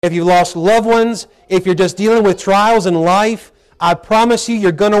if you've lost loved ones, if you're just dealing with trials in life, I promise you,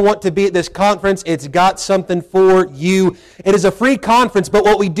 you're going to want to be at this conference. It's got something for you. It is a free conference, but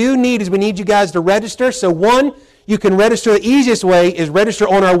what we do need is we need you guys to register. So one, you can register. The easiest way is register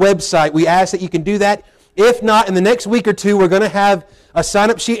on our website. We ask that you can do that. If not, in the next week or two, we're going to have a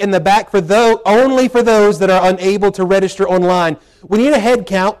sign-up sheet in the back for only for those that are unable to register online. We need a head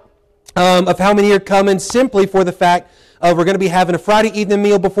count of how many are coming, simply for the fact we're going to be having a Friday evening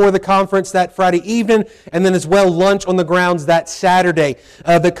meal before the conference that Friday evening, and then as well lunch on the grounds that Saturday.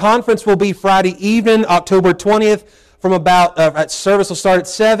 The conference will be Friday evening, October 20th, from about, service will start at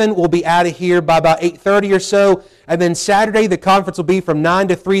 7. We'll be out of here by about 8:30 or so. And then Saturday, the conference will be from 9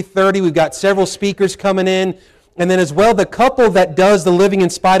 to 3:30. We've got several speakers coming in. And then as well, the couple that does the Living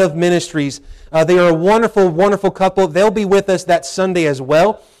in Spite of Ministries, they are a wonderful, wonderful couple. They'll be with us that Sunday as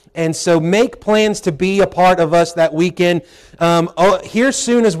well. And so make plans to be a part of us that weekend. Here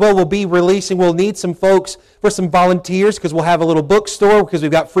soon as well, we'll need some folks for some volunteers, because we'll have a little bookstore, because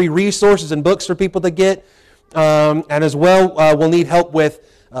we've got free resources and books for people to get. And as well, we'll need help with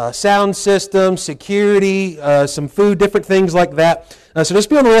sound system, security, some food, different things like that. So just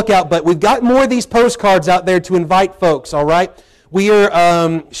be on the lookout. But we've got more of these postcards out there to invite folks, all right? We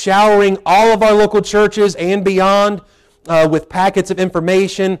are showering all of our local churches and beyond with packets of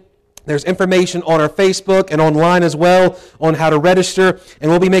information. There's information on our Facebook and online as well on how to register.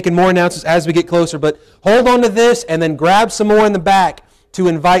 And we'll be making more announcements as we get closer. But hold on to this and then grab some more in the back to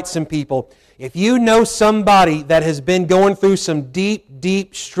invite some people. If you know somebody that has been going through some deep,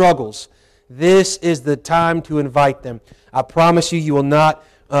 deep struggles, this is the time to invite them. I promise you, you will not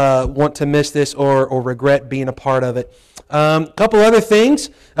want to miss this or regret being a part of it. A couple other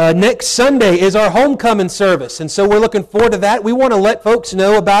things. Next Sunday is our homecoming service, and so we're looking forward to that. We want to let folks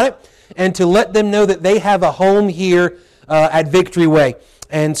know about it and to let them know that they have a home here at Victory Way.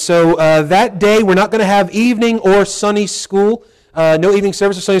 And so that day, we're not going to have evening or Sunday school. No evening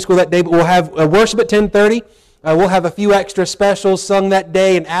service or Sunday school that day, but we'll have worship at 10:30. We'll have a few extra specials sung that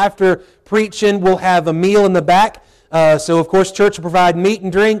day, and after preaching, we'll have a meal in the back. So, of course, church will provide meat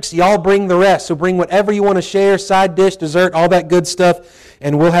and drinks. Y'all bring the rest. So bring whatever you want to share, side dish, dessert, all that good stuff,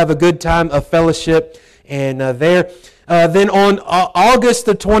 and we'll have a good time of fellowship and there. Then on August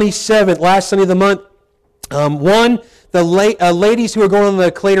the 27th, last Sunday of the month, the ladies who are going on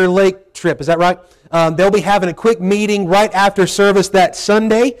the Claytor Lake trip, is that right? They'll be having a quick meeting right after service that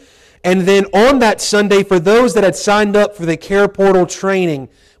Sunday. And then on that Sunday, for those that had signed up for the Care Portal training,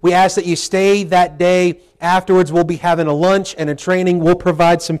 we ask that you stay that day. Afterwards, we'll be having a lunch and a training. We'll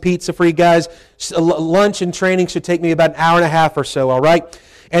provide some pizza for you guys. Lunch and training should take me about an hour and a half or so, all right?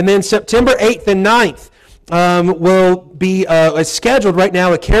 And then September 8th and 9th will be scheduled right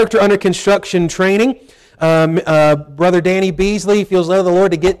now a Character Under Construction training. Brother Danny Beasley feels led of the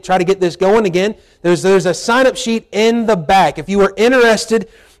Lord to try to get this going again. There's a sign-up sheet in the back. If you are interested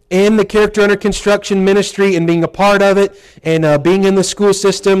in the Character Under Construction ministry and being a part of it and being in the school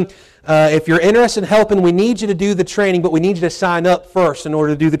system, if you're interested in helping, we need you to do the training, but we need you to sign up first in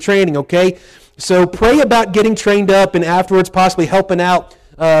order to do the training, okay? So pray about getting trained up and afterwards possibly helping out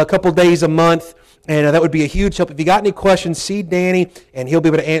a couple days a month. And that would be a huge help. If you got any questions, see Danny, and he'll be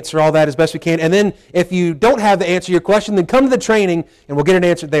able to answer all that as best we can. And then if you don't have the answer to your question, then come to the training, and we'll get an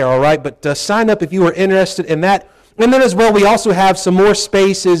answer there, all right? But sign up if you are interested in that. And then as well, we also have some more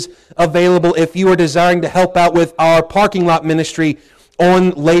spaces available if you are desiring to help out with our parking lot ministry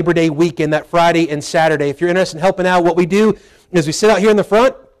on Labor Day weekend, that Friday and Saturday. If you're interested in helping out, what we do is we sit out here in the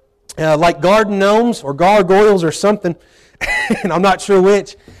front, like garden gnomes or gargoyles or something, and I'm not sure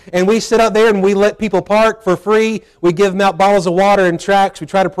which. And we sit out there and we let people park for free. We give them out bottles of water and tracts. We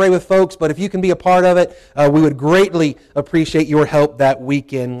try to pray with folks. But if you can be a part of it, we would greatly appreciate your help that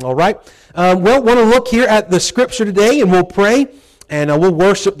weekend. All right? We'll want to look here at the Scripture today, and we'll pray, and we'll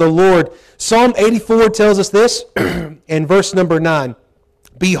worship the Lord. Psalm 84 tells us this in verse number 9.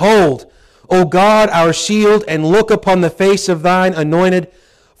 Behold, O God, our shield, and look upon the face of thine anointed.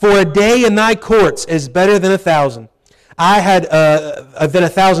 For a day in thy courts is better than 1,000. I had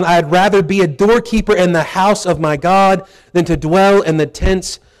rather be a doorkeeper in the house of my God than to dwell in the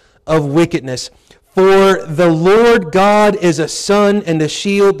tents of wickedness. For the Lord God is a sun and a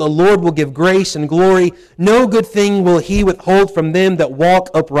shield. The Lord will give grace and glory. No good thing will he withhold from them that walk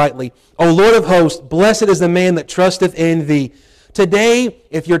uprightly. O Lord of hosts, blessed is the man that trusteth in thee. Today,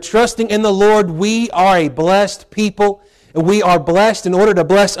 if you're trusting in the Lord, we are a blessed people. We are blessed in order to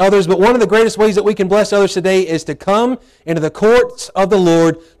bless others, but one of the greatest ways that we can bless others today is to come into the courts of the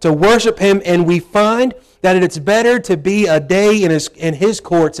Lord to worship Him, and we find that it's better to be a day in His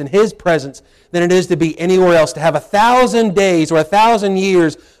courts, in His presence, than it is to be anywhere else, to have 1,000 days or 1,000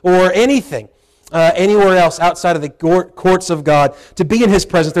 years or anything anywhere else outside of the courts of God. To be in His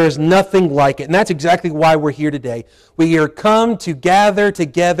presence, there is nothing like it. And that's exactly why we're here today. We are come to gather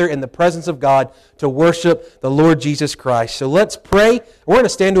together in the presence of God to worship the Lord Jesus Christ. So let's pray. We're going to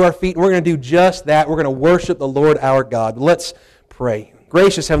stand to our feet and we're going to do just that. We're going to worship the Lord our God. Let's pray.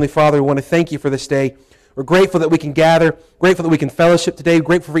 Gracious Heavenly Father, we want to thank You for this day. We're grateful that we can gather, grateful that we can fellowship today,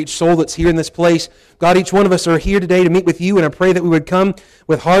 grateful for each soul that's here in this place. God, each one of us are here today to meet with You, and I pray that we would come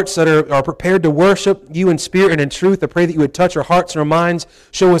with hearts that are prepared to worship You in spirit and in truth. I pray that You would touch our hearts and our minds,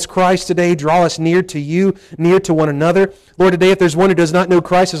 show us Christ today, draw us near to You, near to one another. Lord, today if there's one who does not know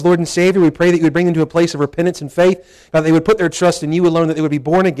Christ as Lord and Savior, we pray that You would bring them to a place of repentance and faith, God, they would put their trust in You alone, that they would be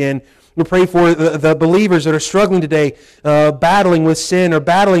born again. We pray for the believers that are struggling today, battling with sin or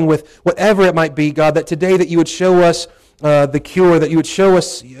battling with whatever it might be, God, that today that You would show us the cure, that You would show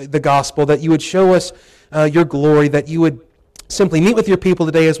us the gospel, that You would show us Your glory, that You would simply meet with Your people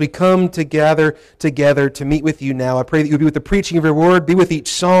today as we come together to meet with You now. I pray that You would be with the preaching of Your word, be with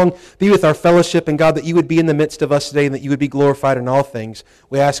each song, be with our fellowship, and God, that You would be in the midst of us today and that You would be glorified in all things.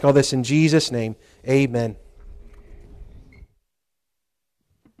 We ask all this in Jesus' name. Amen.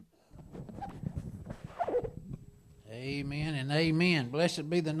 Amen and amen. Blessed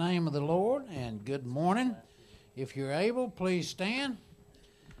be the name of the Lord, and good morning. If you're able, please stand.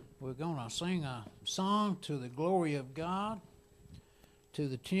 We're going to sing a song to the glory of God to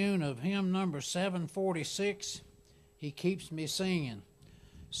the tune of hymn number 746, He Keeps Me Singing.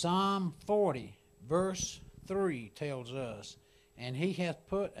 Psalm 40, verse 3 tells us, and He hath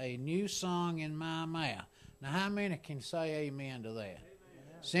put a new song in my mouth. Now, how many can say amen to that? Amen.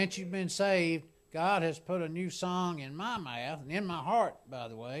 Since you've been saved, God has put a new song in my mouth, and in my heart, by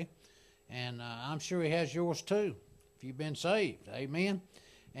the way, and I'm sure He has yours too, if you've been saved. Amen.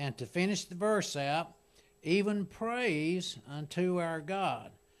 And to finish the verse out, even praise unto our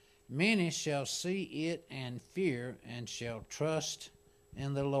God. Many shall see it and fear, and shall trust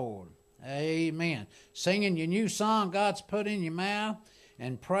in the Lord. Amen. Singing your new song God's put in your mouth,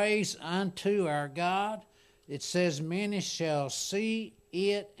 and praise unto our God. It says, many shall see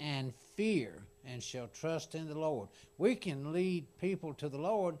it and fear, and shall trust in the Lord. We can lead people to the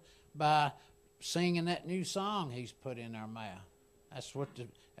Lord by singing that new song He's put in our mouth.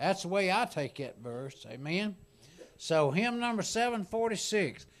 That's the way I take that verse. Amen. So hymn number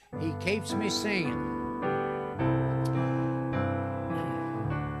 746, He Keeps Me Singing.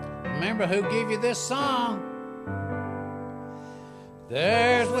 Remember who gave you this song?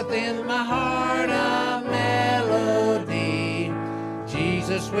 There's within my heart a melody,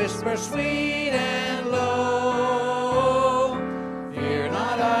 Jesus whispers sweet and low. Fear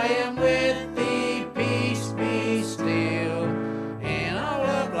not, I am with thee, peace be still, in all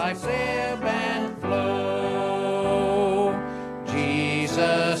of life's ebb and flow.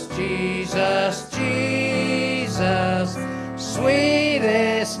 Jesus, Jesus, Jesus,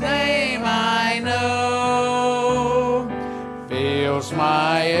 sweetest name I know, fills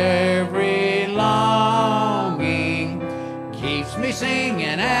my every longing, keeps me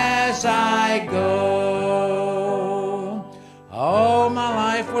singing as I go. All my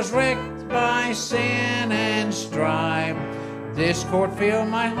life was wrecked by sin and strife. Discord filled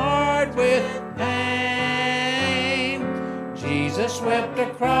my heart with pain. Jesus wept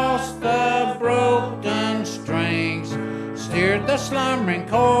across the broken strings, steered the slumbering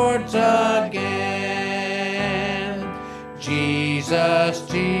chords again. Jesus,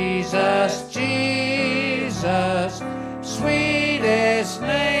 Jesus, Jesus, sweetest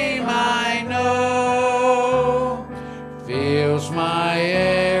name I know, fills my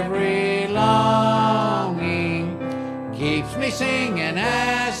every longing, keeps me singing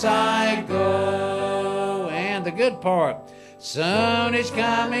as I go. And the good part, soon He's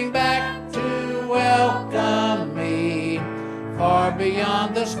coming back to welcome me, far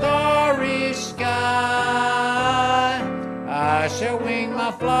beyond the starry sky. I shall wing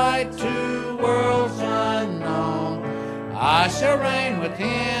my flight to worlds unknown, I shall reign with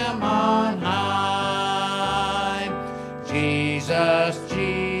Him on high. Jesus,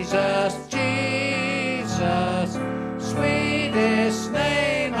 Jesus, Jesus, sweetest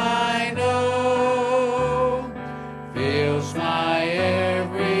name I know, fills my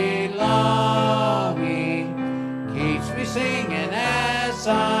every longing, keeps me singing as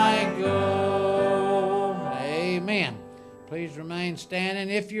I go. Amen. Please remain standing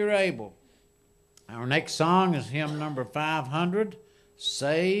if you're able. Our next song is hymn number 500,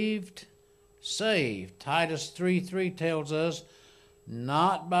 Saved, Saved. Titus 3:3 tells us,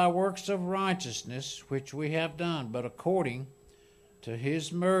 not by works of righteousness which we have done, but according to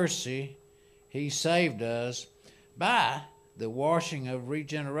His mercy He saved us by the washing of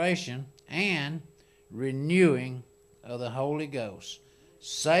regeneration and renewing of the Holy Ghost.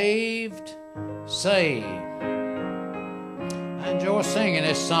 Saved, saved. I enjoy singing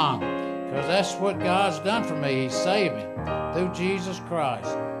this song because that's what God's done for me. He's saved me through Jesus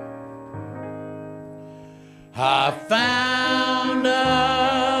Christ. I found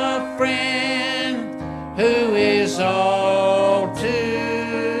a friend who is all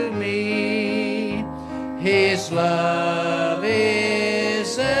to me. His love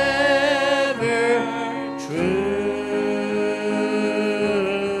is ever true.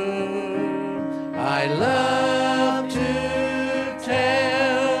 I love to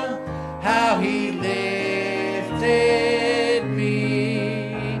tell how he lifted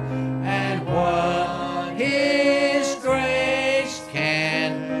me and what his grace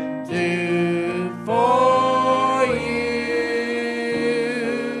can do for you.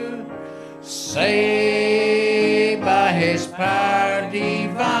 Saved by his power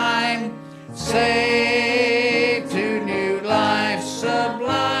divine, saved to new life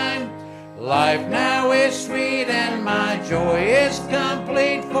sublime. Life now is sweet and my joy is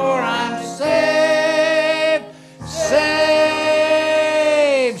complete, for I'm saved,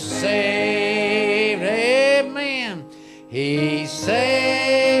 saved, saved. Amen. He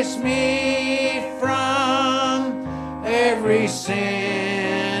saves me from every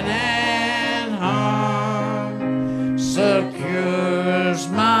sin and harm, secures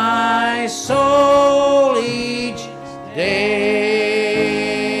my soul each day.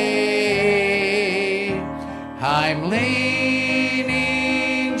 I'm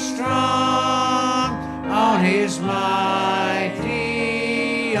leaning strong on his mighty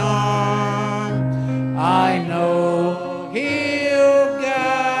arm. I know he'll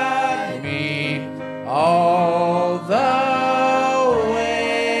guide me all the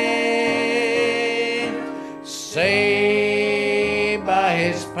way. Saved by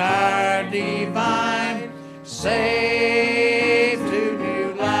his power divine, saved to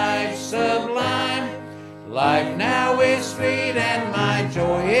new life sublime. Life now is sweet and my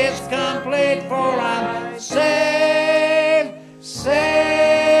joy is complete, for I'm saved,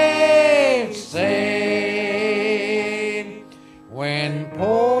 saved, saved. When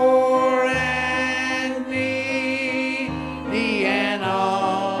poor and needy and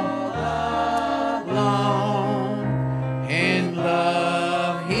all alone, in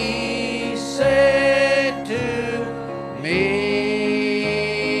love he said to me,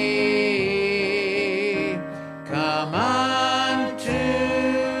 come unto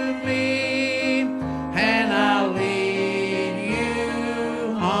me, and I'll lead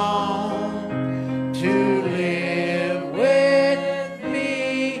you home to live with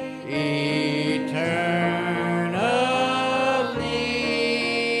me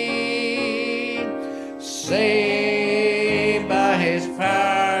eternally. Saved by his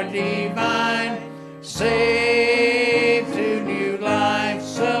power divine, saved to new life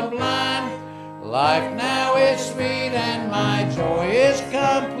sublime. Life now is sweet and my joy is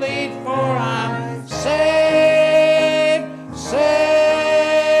complete, for I'm saved, saved,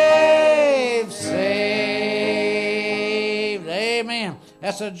 saved. Amen.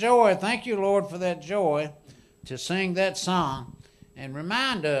 That's a joy. Thank you, Lord, for that joy to sing that song and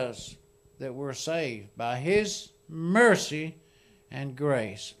remind us that we're saved by his mercy and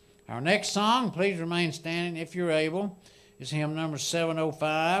grace. Our next song, please remain standing if you're able, is hymn number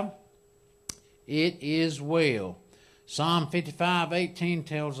 705. It is well. Psalm 55:18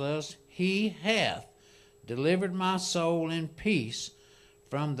 tells us, he hath delivered my soul in peace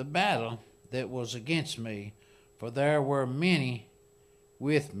from the battle that was against me, for there were many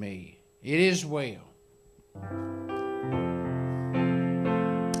with me. It is well.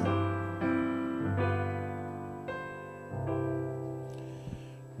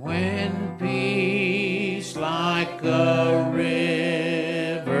 When peace like a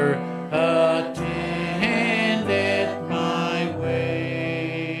river attendeth my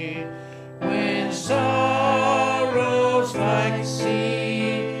way, when sorrows like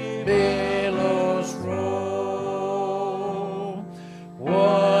sea billows roll,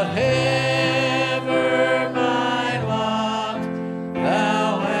 whatever my lot,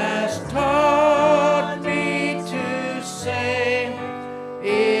 thou hast taught me to say,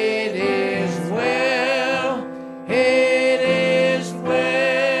 it is well, it is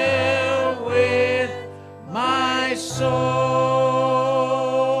well with my soul,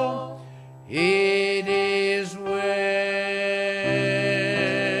 it is well.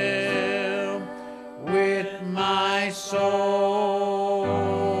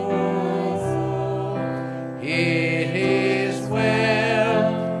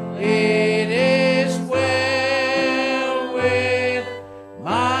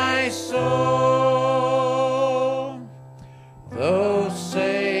 soul. Though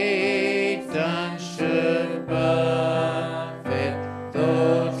Satan should buffet,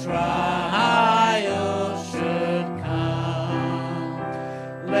 though trials should come,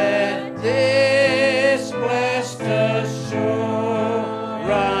 let this blessed assurance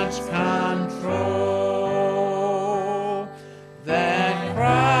control that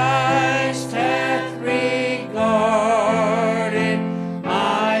Christ hath regarded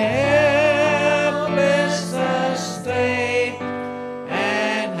my helpless estate,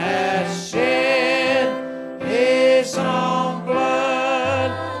 and hath shed his own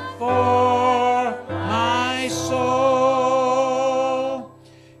blood for my soul.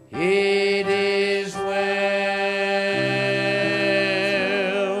 It is well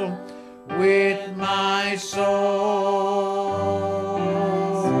with my soul.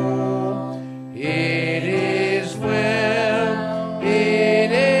 It is well,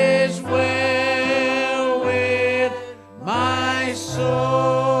 it is well with my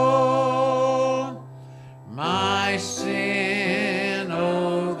soul. My sin,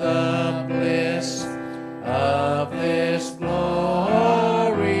 oh, the bliss of this glorious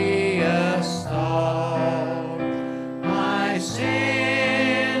thought. My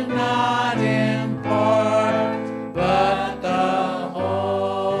sin not in part, but the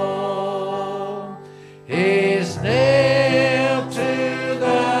whole is nailed to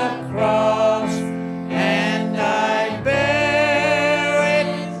the cross, and I bear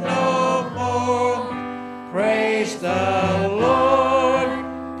it no more. Praise the Lord,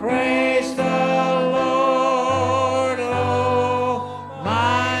 praise the Lord, oh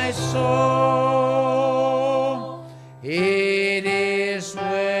my soul. It is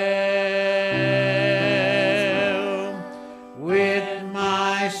well with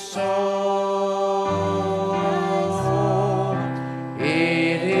my soul.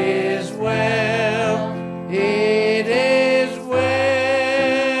 It is well, it is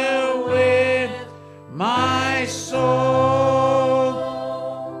well with my soul.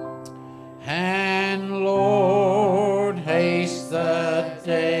 And Lord, haste the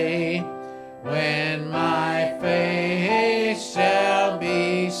day when my face shall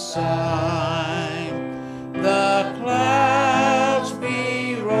be signed, the clouds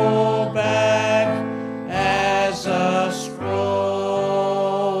be rolled back as a scroll,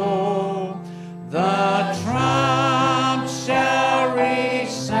 the trump shall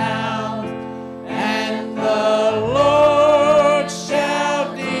resound, and the Lord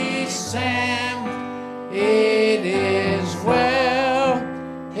shall descend. It is well,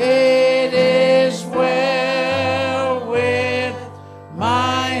 it is well with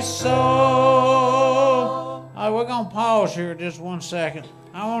my soul. All right, we're going to pause here just 1 second.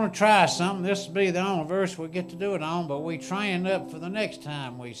 I want to try something. This will be the only verse we get to do it on, but we train up for the next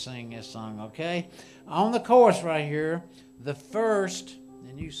time we sing this song, okay? On the chorus right here, the first,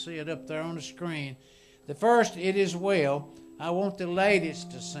 and you see it up there on the screen, the first, it is well. I want the ladies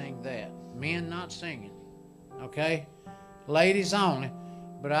to sing that. Men not singing, okay? Ladies only.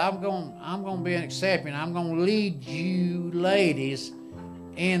 But I'm going to be an exception. I'm going to lead you ladies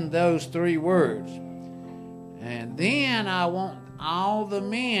in those three words. And then I want all the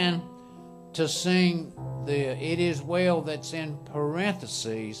men to sing the "It is well" that's in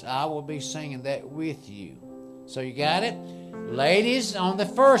parentheses. I will be singing that with you. So you got it? Ladies, on the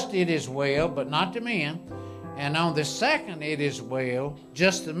first "It is well," but not the men. And on the second "It is well,"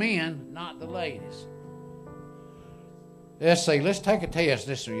 just the men, not the ladies. Let's see. Let's take a test.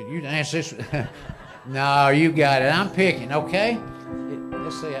 You answer this. No, you got it. I'm picking, okay?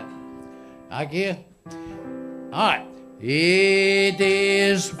 Let's see it. I guess. All right. It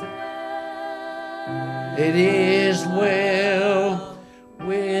is well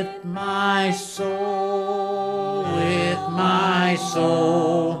with my soul, with my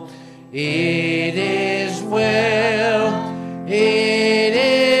soul. It is well, it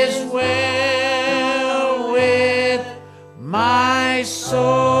is well with my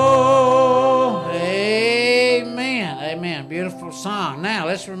soul. Amen, amen. Beautiful song. Now,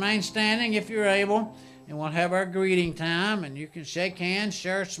 let's remain standing if you're able, and we'll have our greeting time, and you can shake hands,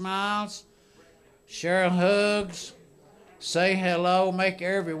 share smiles, share hugs, say hello, make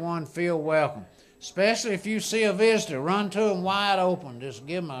everyone feel welcome. Especially if you see a visitor, run to them wide open. Just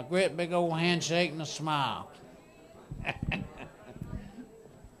give them a great big old handshake and a smile. Thank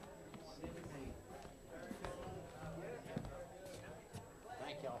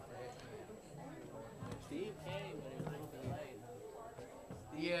y'all for that. Steve came, but it was delayed.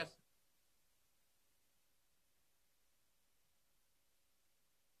 Yes.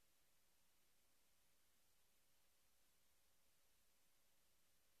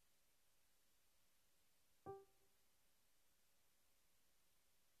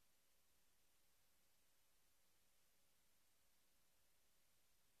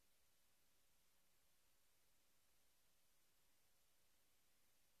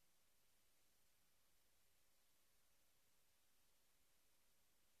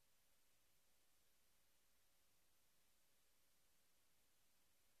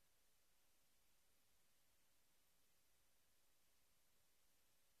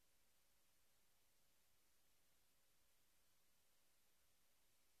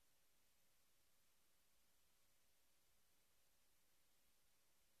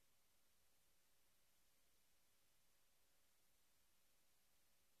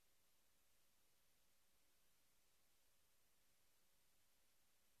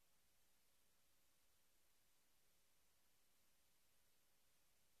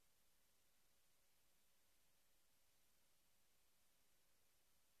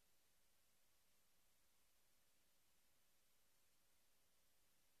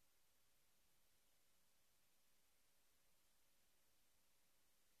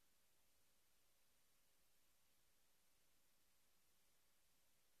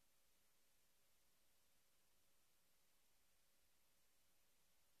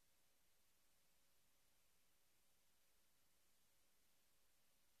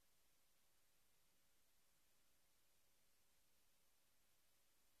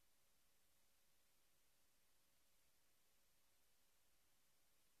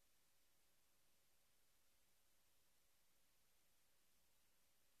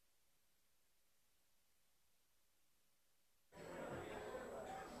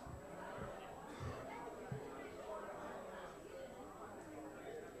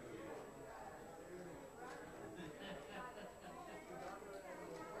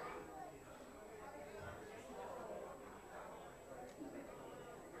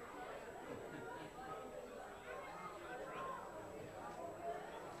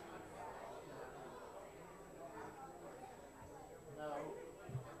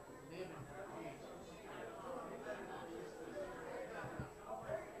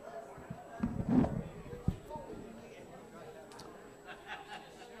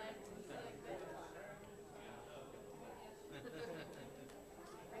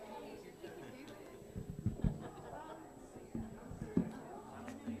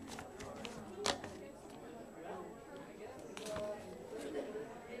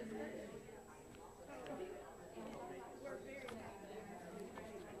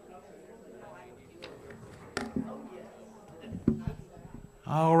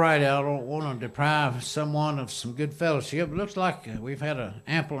 All right, I don't want to deprive someone of some good fellowship. It looks like we've had an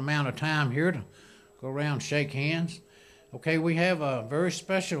ample amount of time here to go around and shake hands. Okay, we have a very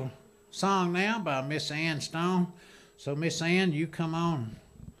special song now by Miss Ann Stone. So, Miss Ann, you come on,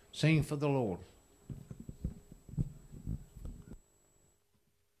 sing for the Lord.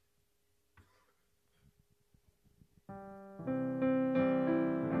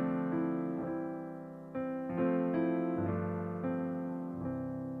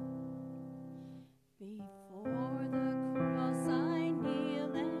 Before the cross I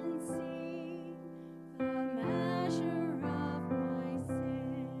kneel and see the measure of my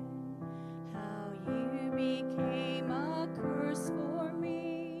sin, how you became a curse for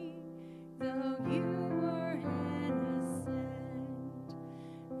me, though you were innocent.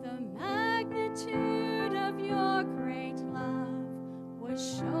 The magnitude of your great love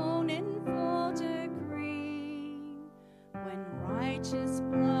was shown in full degree, when righteous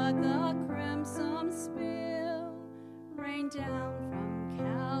blood, the crimson spill, rained down from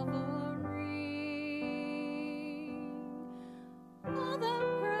Calvary. Oh, the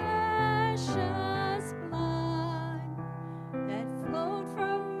precious blood that flowed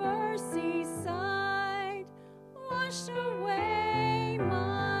from mercy's side washed away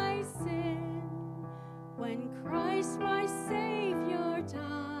my sin when Christ my Savior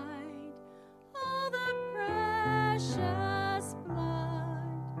died. Oh, the precious blood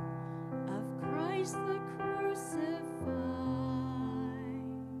of Christ the crucified.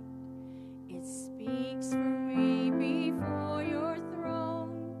 It speaks for me before your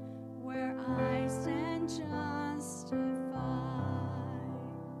throne, where I stand justified.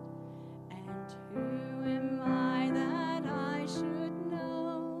 And who am I that I should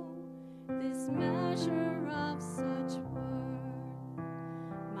know this measure of such worth?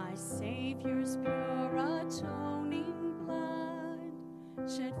 My Savior's pure atoning blood,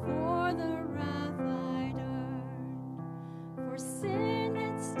 shed for the wrath I'd earned. For sin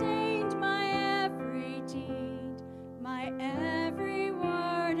had stained my every deed, my every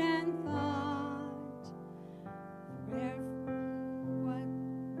word and thought.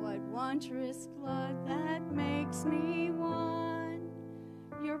 What wondrous blood that makes me one,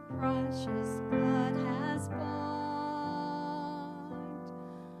 your precious blood has bought.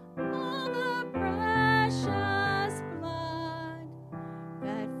 Oh, the precious blood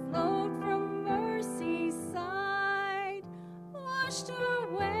that flowed from mercy's side washed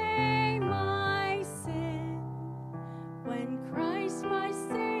away my sin when Christ my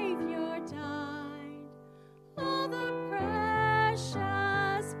Savior died. Oh, the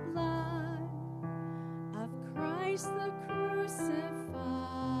precious blood of Christ the crucified.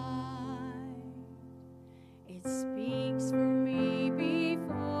 It speaks for me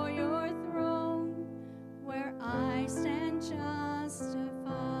before your throne, where I stand justified.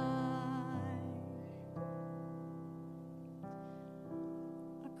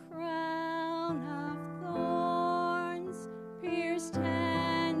 A crown of thorns pierced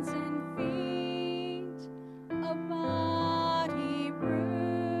hands and feet, a body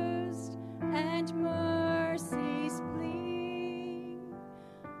bruised and mercy's plea.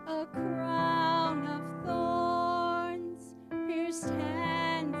 A crown of thorns pierced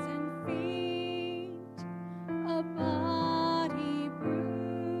hands and feet, a body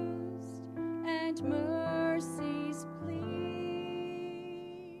bruised and mercy's plea.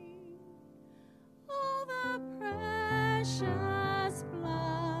 Oh, the precious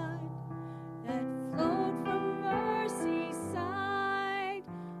blood that flowed from mercy's side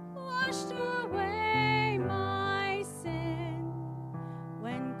washed away my sin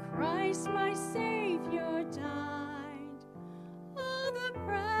when Christ my Savior died. Oh, the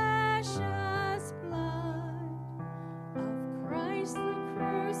precious blood of Christ the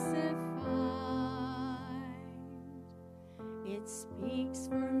crucified. It speaks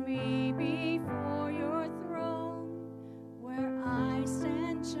for me before your throne, where I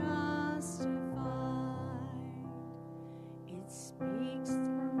stand justified. It speaks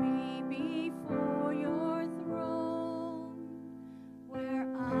for me before your throne, where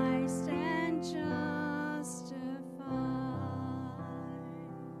I stand justified.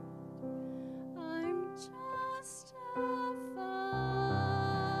 I'm justified.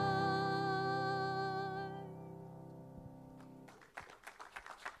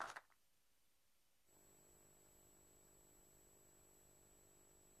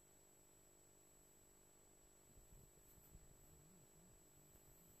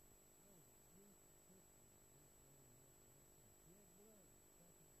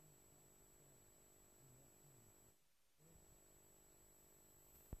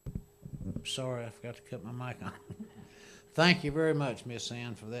 Sorry, I forgot to cut my mic on. Thank you very much, Miss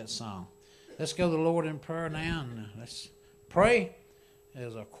Ann, for that song. Let's go to the Lord in prayer now, and let's pray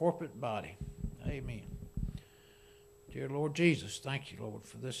as a corporate body. Amen. Dear Lord Jesus, thank you, Lord,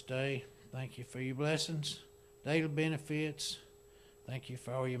 for this day. Thank you for your blessings, daily benefits. Thank you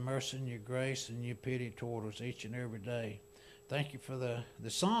for all your mercy and your grace and your pity toward us each and every day. Thank you for the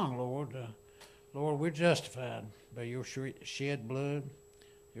song, Lord. Lord, we're justified by your shed blood,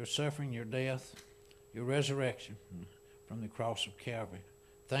 your suffering, your death, your resurrection from the cross of Calvary.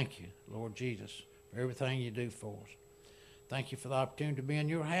 Thank you, Lord Jesus, for everything you do for us. Thank you for the opportunity to be in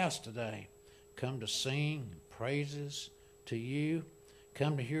your house today. Come to sing praises to you.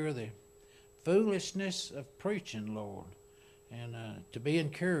 Come to hear the foolishness of preaching, Lord, and to be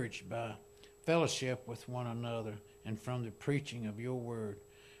encouraged by fellowship with one another and from the preaching of your word.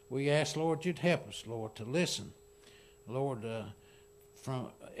 We ask, Lord, you'd help us, Lord, to listen, Lord,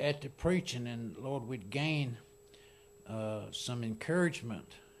 at the preaching, and Lord, we'd gain some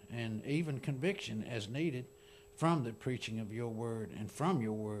encouragement and even conviction as needed from the preaching of your word and from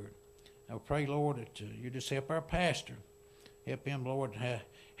your word. I pray, Lord, that you just help our pastor. Help him, Lord, to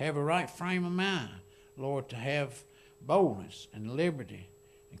have a right frame of mind, Lord, to have boldness and liberty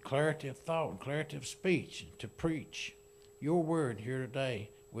and clarity of thought and clarity of speech to preach your word here today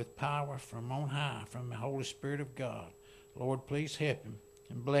with power from on high, from the Holy Spirit of God. Lord, please help him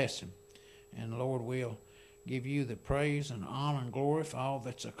and bless him. And Lord, we'll give you the praise and honor and glory for all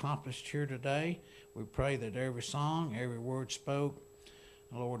that's accomplished here today. We pray that every song, every word spoke,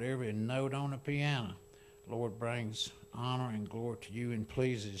 Lord, every note on the piano, Lord, brings honor and glory to you and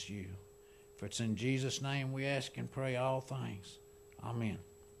pleases you. For it's in Jesus' name we ask and pray all things. Amen.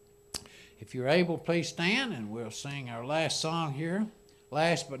 If you're able, please stand, and we'll sing our last song here.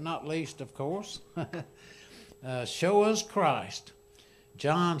 Last but not least, of course. Show us Christ.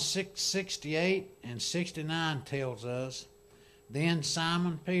 John 6:68 and 69 tells us, Then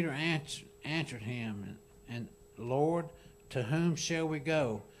Simon Peter answered him, and Lord, to whom shall we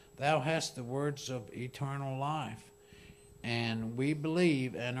go? Thou hast the words of eternal life. And we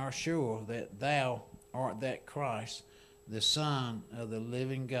believe and are sure that thou art that Christ, the Son of the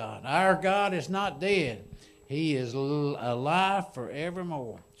living God. Our God is not dead. He is alive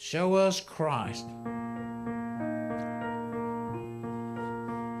forevermore. Show us Christ.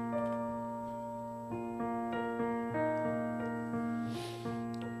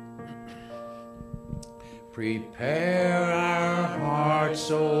 Prepare our hearts,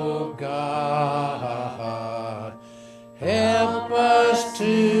 O God. Help us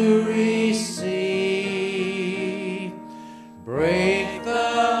to receive. Break the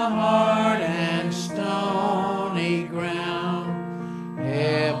hard and stony ground.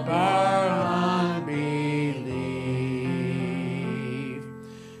 Help our unbelief.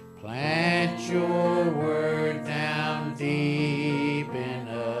 Plant your word down deep in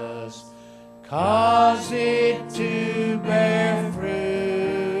us. Cause it to bear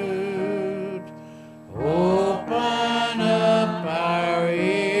fruit. Open up our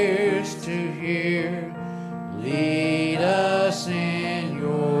ears to hear. Lead us in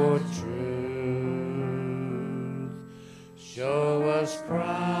your truth. Show us Christ.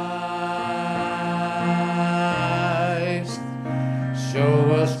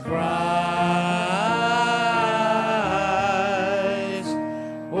 Show us Christ.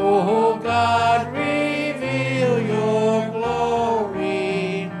 Oh God, reveal your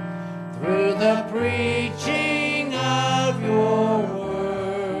glory through the preaching of your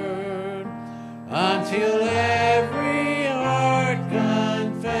word, until every heart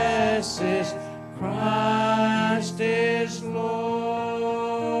confesses Christ is Lord.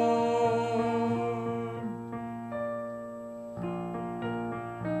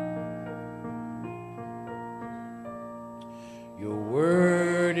 Your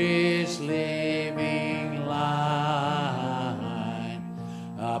word is living light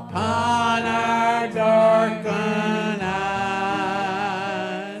upon our darkened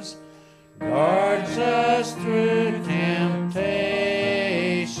eyes, guards us through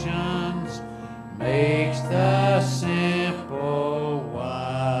temptations, makes the simple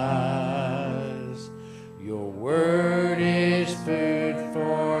wise. Your word is food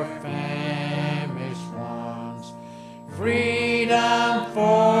for famished ones, freedom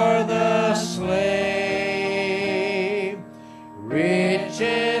for the slave,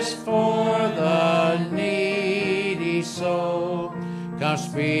 riches for the needy soul. Come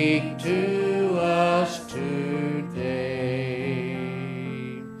speak to us today.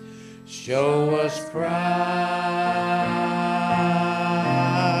 Show us Christ.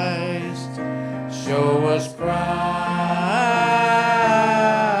 Show us Christ.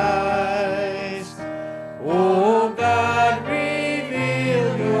 Oh God,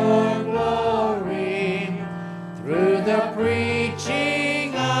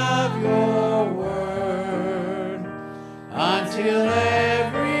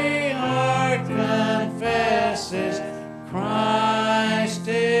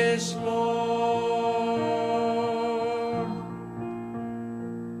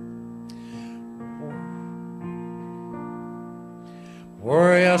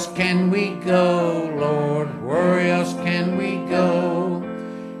 else can we go, Lord? Where else can we go?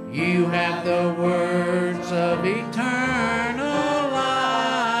 You have the words of eternal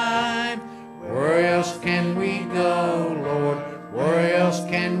life. Where else can we go, Lord? Where else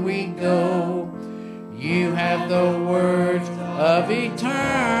can we go? You have the words of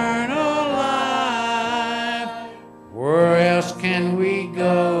eternal life. Where else can we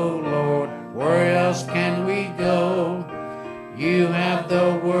go, Lord? Where else can we go? You have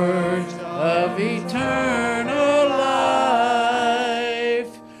the words of eternal life.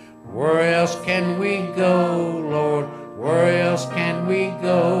 Where else can we go, Lord? Where else can we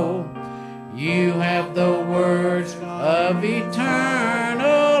go? You have the words of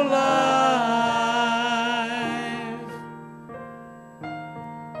eternal life.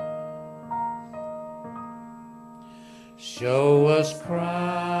 Show us Christ.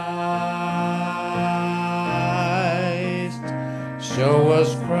 Show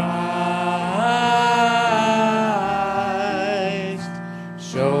us Christ.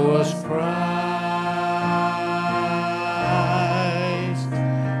 Show us Christ.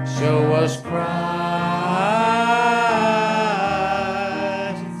 Show us Christ.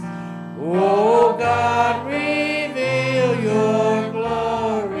 Oh God, reveal your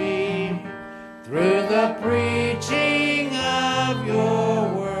glory through the preaching of your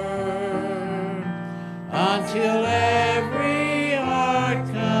word, until every heart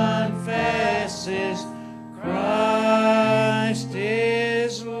confesses Christ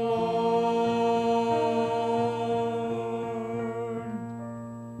is Lord.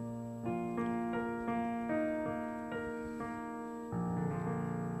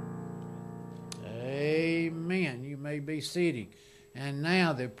 Amen. You may be seated. And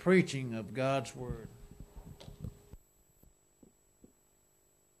now the preaching of God's word.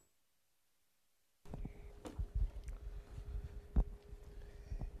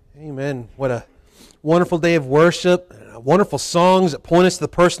 Amen. What a wonderful day of worship, wonderful songs that point us to the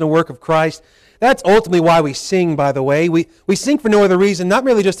personal work of Christ. That's ultimately why we sing, by the way. We sing for no other reason, not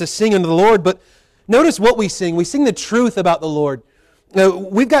merely just to sing unto the Lord, but notice what we sing. We sing the truth about the Lord. Now,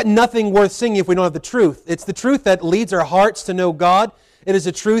 we've got nothing worth singing if we don't have the truth. It's the truth that leads our hearts to know God. It is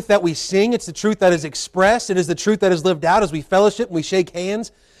the truth that we sing. It's the truth that is expressed. It is the truth that is lived out as we fellowship and we shake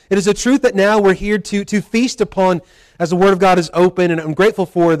hands. It is the truth that now we're here to feast upon as the Word of God is open. And I'm grateful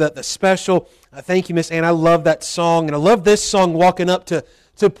for the special, thank you, Miss Ann. I love that song. And I love this song, Walking Up to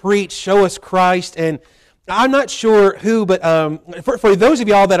Preach, Show Us Christ. And I'm not sure who, but for those of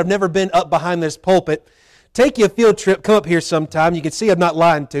y'all that have never been up behind this pulpit, take you a field trip, come up here sometime. You can see I'm not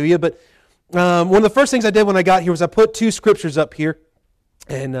lying to you. But one of the first things I did when I got here was I put 2 scriptures up here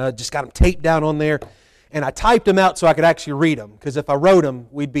and just got them taped down on there. And I typed them out so I could actually read them, because if I wrote them,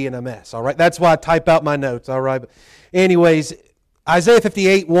 we'd be in a mess, all right? That's why I type out my notes, all right? But anyways, Isaiah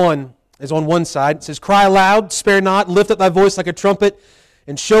 58:1 is on one side. It says, "Cry aloud, spare not, lift up thy voice like a trumpet,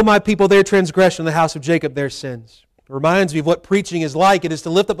 and show my people their transgression, the house of Jacob their sins." It reminds me of what preaching is like. It is to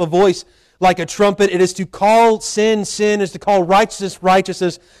lift up a voice like a trumpet. It is to call sin, sin. It is to call righteousness,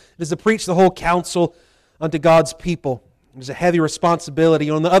 righteousness. It is to preach the whole counsel unto God's people. It is a heavy responsibility.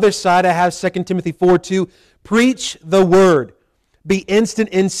 On the other side, I have 2 Timothy 4:2. Preach the word. Be instant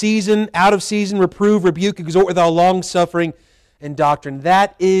in season, out of season, reprove, rebuke, exhort with all long-suffering and doctrine.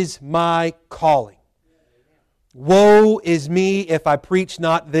 That is my calling. Woe is me if I preach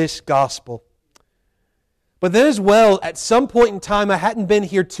not this gospel. But then as well, at some point in time, I hadn't been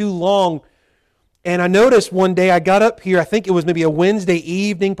here too long, and I noticed one day I got up here, I think it was maybe a Wednesday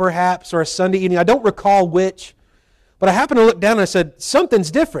evening perhaps, or a Sunday evening. I don't recall which. But I happened to look down and I said, something's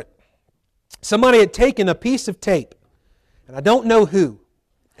different. Somebody had taken a piece of tape, and I don't know who,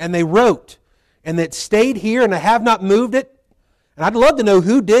 and they wrote, and it stayed here, and I have not moved it. And I'd love to know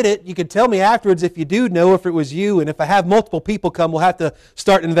who did it. You could tell me afterwards if you do know if it was you, and if I have multiple people come, we'll have to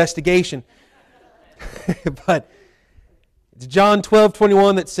start an investigation. But it's John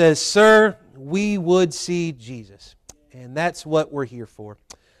 12:21 that says, "Sir, we would see Jesus." And that's what we're here for.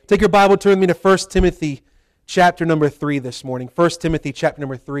 Take your Bible, turn with me to 1 Timothy chapter number 3 this morning. 1 Timothy chapter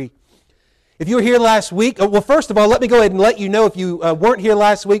number 3. If you were here last week, well, first of all, let me go ahead and let you know, if you weren't here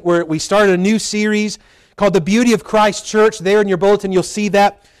last week, where we started a new series called The Beauty of Christ Church. There in your bulletin, you'll see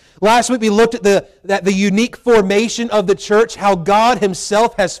that. Last week we looked at the unique formation of the church, how God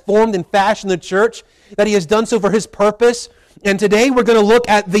Himself has formed and fashioned the church, that He has done so for His purpose. And today we're going to look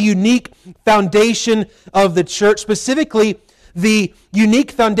at the unique foundation of the church, specifically the unique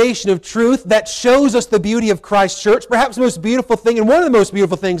foundation of truth that shows us the beauty of Christ's church. Perhaps the most beautiful thing, and one of the most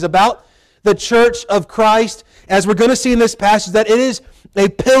beautiful things about the church of Christ, as we're going to see in this passage, that it is a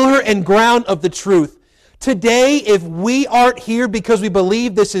pillar and ground of the truth. Today, if we aren't here because we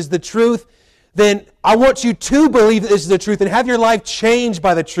believe this is the truth, then I want you to believe that this is the truth and have your life changed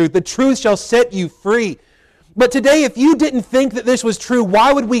by the truth. The truth shall set you free. But today, if you didn't think that this was true,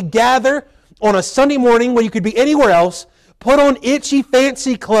 why would we gather on a Sunday morning when you could be anywhere else, put on itchy,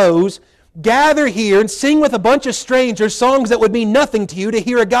 fancy clothes, gather here and sing with a bunch of strangers songs that would mean nothing to you, to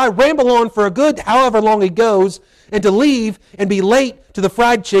hear a guy ramble on for a good however long he goes, and to leave and be late to the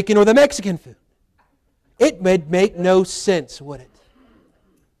fried chicken or the Mexican food? It would make no sense, would it?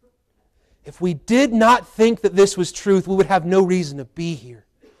 If we did not think that this was truth, we would have no reason to be here.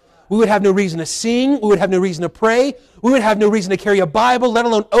 We would have no reason to sing. We would have no reason to pray. We would have no reason to carry a Bible, let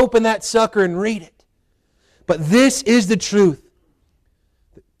alone open that sucker and read it. But this is the truth.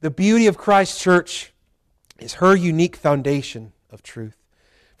 The beauty of Christ's church is her unique foundation of truth.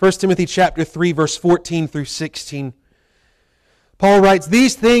 1 Timothy chapter 3, verse 14 through 16. Paul writes,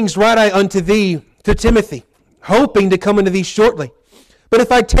 "These things write I unto thee, to Timothy, hoping to come unto thee shortly. But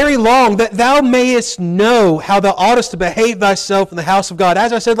if I tarry long, that thou mayest know how thou oughtest to behave thyself in the house of God."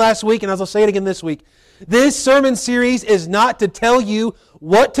 As I said last week, and as I'll say it again this week, this sermon series is not to tell you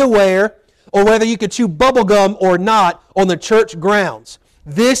what to wear or whether you could chew bubble gum or not on the church grounds.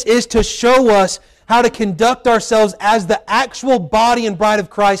 This is to show us how to conduct ourselves as the actual body and bride of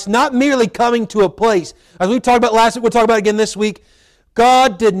Christ, not merely coming to a place. As we talked about last week, we'll talk about it again this week.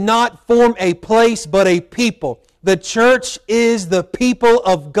 God did not form a place, but a people. The church is the people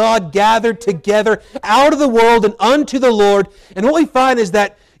of God gathered together out of the world and unto the Lord. And what we find is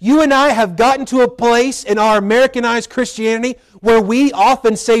that you and I have gotten to a place in our Americanized Christianity where we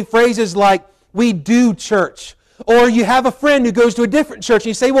often say phrases like, "we do church." Or you have a friend who goes to a different church and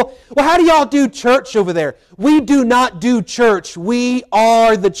you say, well, how do y'all do church over there? We do not do church. We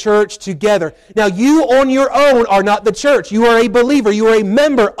are the church together. Now, you on your own are not the church. You are a believer. You are a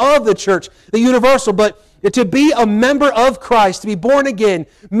member of the church, the universal. But to be a member of Christ, to be born again,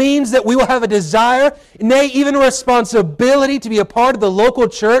 means that we will have a desire, nay, even a responsibility to be a part of the local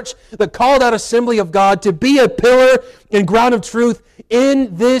church, the called out assembly of God, to be a pillar and ground of truth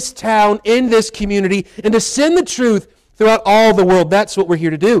in this town, in this community, and to send the truth throughout all the world. That's what we're here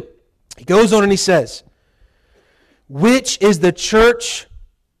to do. He goes on and he says, "Which is the church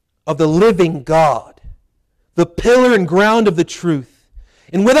of the living God, the pillar and ground of the truth.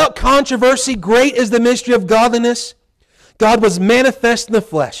 And without controversy, great is the mystery of godliness. God was manifest in the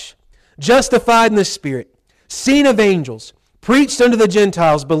flesh, justified in the Spirit, seen of angels, preached unto the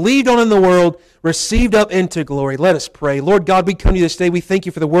Gentiles, believed on in the world, received up into glory." Let us pray. Lord God, we come to you this day. We thank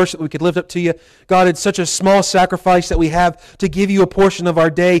you for the worship we could lift up to you. God, it's such a small sacrifice that we have to give you a portion of our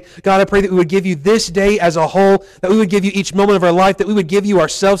day. God, I pray that we would give you this day as a whole, that we would give you each moment of our life, that we would give you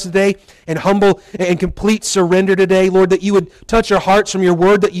ourselves today in humble and complete surrender today. Lord, that you would touch our hearts from your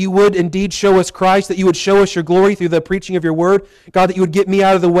word, that you would indeed show us Christ, that you would show us your glory through the preaching of your word. God, that you would get me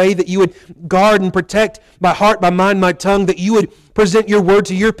out of the way, that you would guard and protect my heart, my mind, my tongue, that you would present your word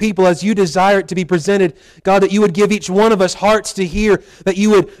to your people as you desire it to be presented. God, that you would give each one of us hearts to hear, that you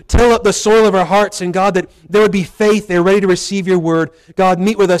would till up the soil of our hearts, and God, that there would be faith there ready to receive your word. God,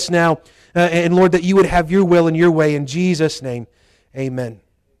 meet with us now, and Lord, that you would have your will and your way. In Jesus' name, amen.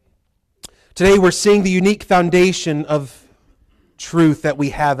 Today we're seeing the unique foundation of truth that we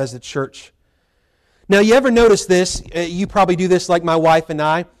have as a church. Now, you ever notice this? You probably do this like my wife and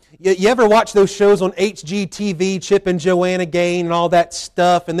I. You ever watch those shows on HGTV, Chip and Joanna Gaines and all that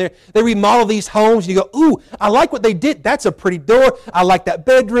stuff, and they remodel these homes, and you go, ooh, I like what they did. That's a pretty door. I like that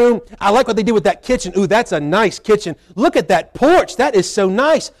bedroom. I like what they did with that kitchen. Ooh, that's a nice kitchen. Look at that porch. That is so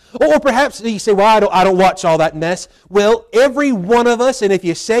nice. Or perhaps you say, well, I don't watch all that mess. Well, every one of us, and if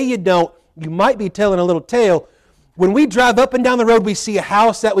you say you don't, you might be telling a little tale. When we drive up and down the road, we see a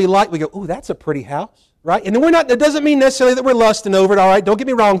house that we like. We go, ooh, that's a pretty house. Right? And we're not, that doesn't mean necessarily that we're lusting over it, all right? Don't get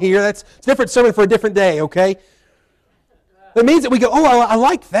me wrong here. It's a different sermon for a different day, okay? It means that we go, oh, I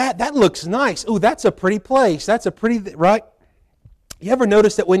like that. That looks nice. Oh, that's a pretty place. That's a pretty, right? You ever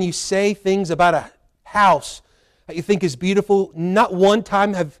notice that when you say things about a house that you think is beautiful, not one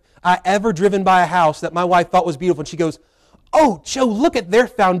time have I ever driven by a house that my wife thought was beautiful, and she goes, oh, Joe, look at their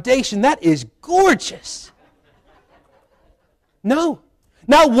foundation. That is gorgeous. No.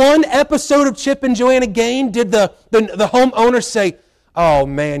 Not one episode of Chip and Joanna Gaines did the homeowner say, oh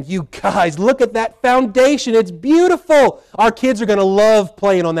man, you guys, look at that foundation. It's beautiful. Our kids are going to love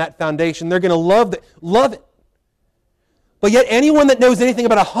playing on that foundation. They're going to love it. But yet anyone that knows anything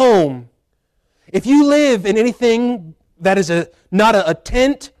about a home, if you live in anything that is not a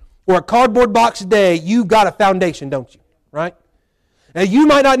tent or a cardboard box today, you got a foundation, don't you? Right? Now you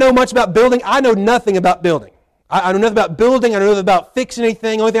might not know much about building. I know nothing about building. I know nothing about building. I know nothing about fixing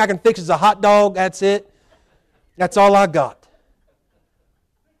anything. The only thing I can fix is a hot dog. That's it. That's all I got.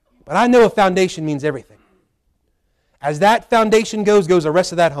 But I know a foundation means everything. As that foundation goes the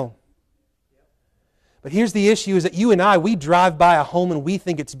rest of that home. But here's the issue is that you and I, we drive by a home and we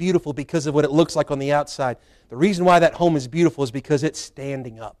think it's beautiful because of what it looks like on the outside. The reason why that home is beautiful is because it's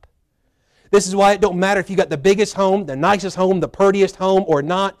standing up. This is why it don't matter if you got the biggest home, the nicest home, the prettiest home or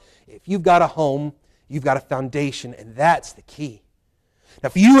not. If you've got a home, you've got a foundation, and that's the key. Now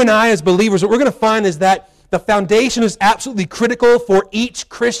for you and I as believers, what we're going to find is that the foundation is absolutely critical for each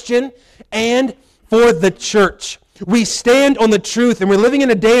Christian and for the church. We stand on the truth, and we're living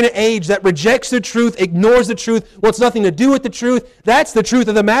in a day and an age that rejects the truth, ignores the truth, wants nothing to do with the truth. That's the truth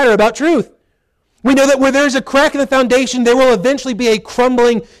of the matter about truth. We know that where there's a crack in the foundation, there will eventually be a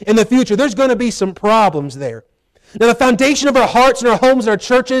crumbling in the future. There's going to be some problems there. Now, the foundation of our hearts and our homes and our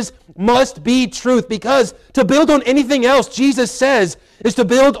churches must be truth, because to build on anything else, Jesus says, is to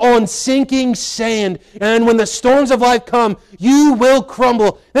build on sinking sand. And when the storms of life come, you will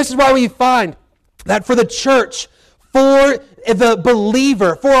crumble. This is why we find that for the church, for the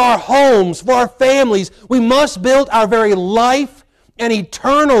believer, for our homes, for our families, we must build our very life and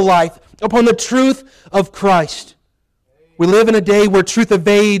eternal life upon the truth of Christ. We live in a day where truth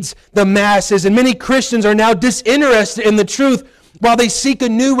evades the masses, and many Christians are now disinterested in the truth while they seek a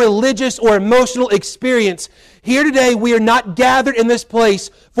new religious or emotional experience. Here today, we are not gathered in this place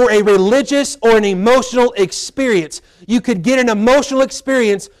for a religious or an emotional experience. You could get an emotional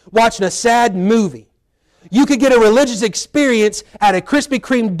experience watching a sad movie. You could get a religious experience at a Krispy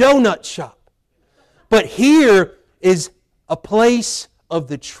Kreme donut shop. But here is a place of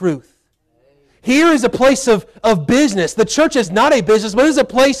the truth. Here is a place of business. The church is not a business, but it is a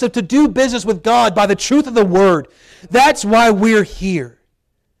place to do business with God by the truth of the Word. That's why we're here.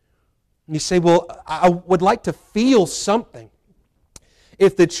 And you say, well, I would like to feel something.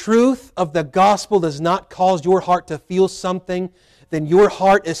 If the truth of the gospel does not cause your heart to feel something, then your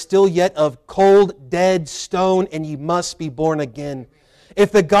heart is still yet of cold, dead stone, and you must be born again.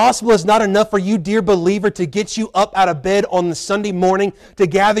 If the gospel is not enough for you, dear believer, to get you up out of bed on the Sunday morning, to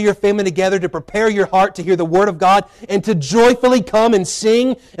gather your family together, to prepare your heart to hear the Word of God, and to joyfully come and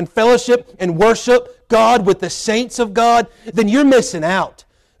sing and fellowship and worship God with the saints of God, then you're missing out.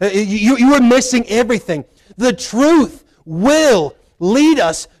 You are missing everything. The truth will lead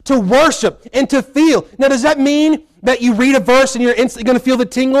us to worship and to feel. Now, does that mean that you read a verse and you're instantly going to feel the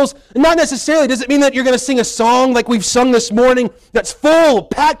tingles? Not necessarily. Does it mean that you're going to sing a song like we've sung this morning that's full,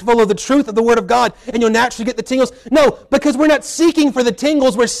 packed full of the truth of the Word of God and you'll naturally get the tingles? No, because we're not seeking for the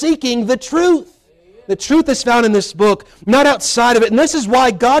tingles. We're seeking the truth. The truth is found in this book, not outside of it. And this is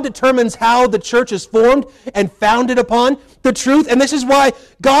why God determines how the church is formed and founded upon the truth. And this is why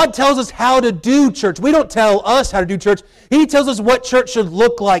God tells us how to do church. We don't tell us how to do church. He tells us what church should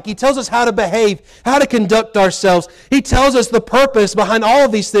look like. He tells us how to behave, how to conduct ourselves. He tells us the purpose behind all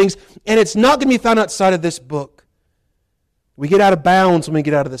of these things. And it's not going to be found outside of this book. We get out of bounds when we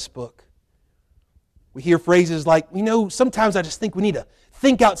get out of this book. We hear phrases like, sometimes I just think we need to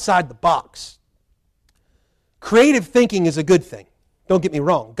think outside the box. Creative thinking is a good thing. Don't get me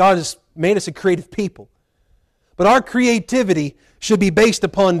wrong. God has made us a creative people. But our creativity should be based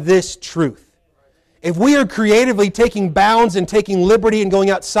upon this truth. If we are creatively taking bounds and taking liberty and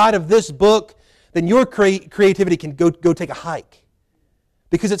going outside of this book, then your creativity can go take a hike.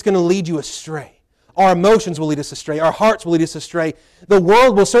 Because it's going to lead you astray. Our emotions will lead us astray. Our hearts will lead us astray. The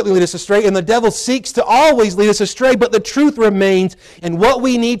world will certainly lead us astray. And the devil seeks to always lead us astray. But the truth remains. And what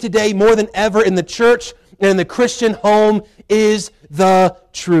we need today more than ever in the church and in the Christian home is the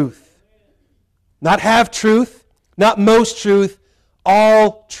truth. Not half truth, not most truth,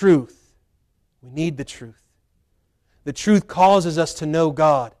 all truth. We need the truth. The truth causes us to know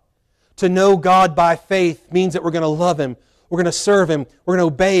God. To know God by faith means that we're going to love Him, we're going to serve Him, we're going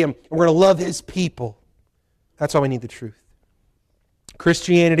to obey Him, and we're going to love His people. That's why we need the truth.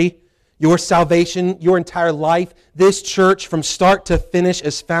 Christianity, your salvation, your entire life, this church from start to finish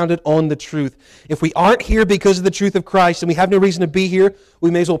is founded on the truth. If we aren't here because of the truth of Christ and we have no reason to be here,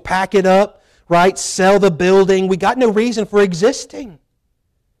 we may as well pack it up, right? Sell the building. We got no reason for existing.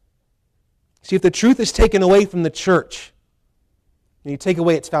 See, if the truth is taken away from the church, and you take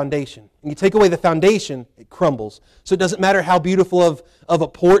away its foundation, and you take away the foundation, it crumbles. So it doesn't matter how beautiful of a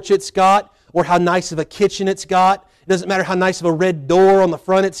porch it's got, or how nice of a kitchen it's got. It doesn't matter how nice of a red door on the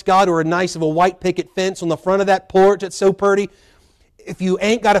front it's got or a nice of a white picket fence on the front of that porch. It's so pretty. If you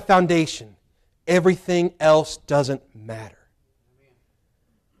ain't got a foundation, everything else doesn't matter.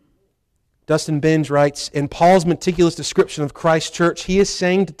 Dustin Benge writes, in Paul's meticulous description of Christ's church, he is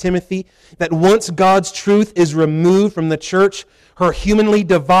saying to Timothy that once God's truth is removed from the church, her humanly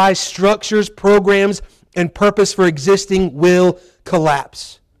devised structures, programs, and purpose for existing will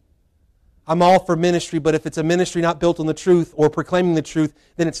collapse. I'm all for ministry, but if it's a ministry not built on the truth or proclaiming the truth,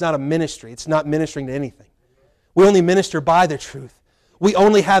 then it's not a ministry. It's not ministering to anything. We only minister by the truth. We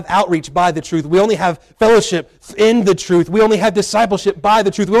only have outreach by the truth. We only have fellowship in the truth. We only have discipleship by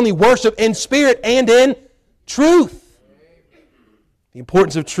the truth. We only worship in spirit and in truth. The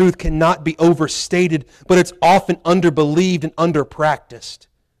importance of truth cannot be overstated, but it's often underbelieved and underpracticed.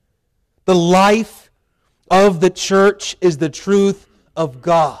 The life of the church is the truth of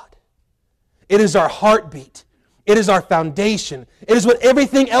God. It is our heartbeat. It is our foundation. It is what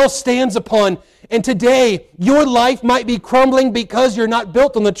everything else stands upon. And today, your life might be crumbling because you're not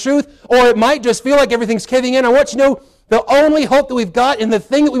built on the truth, or it might just feel like everything's caving in. I want you to know the only hope that we've got and the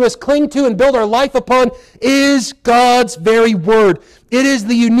thing that we must cling to and build our life upon is God's very Word. It is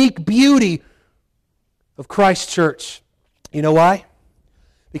the unique beauty of Christ's church. You know why?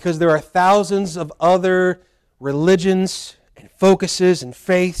 Because there are thousands of other religions and focuses and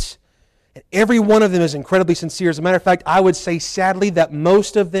faiths, and every one of them is incredibly sincere. As a matter of fact, I would say sadly that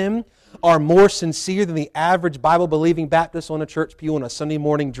most of them are more sincere than the average Bible-believing Baptist on a church pew on a Sunday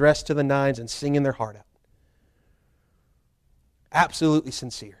morning dressed to the nines and singing their heart out. Absolutely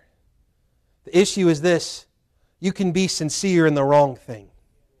sincere. The issue is this: you can be sincere in the wrong thing.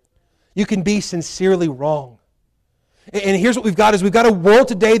 You can be sincerely wrong. And here's what we've got is we've got a world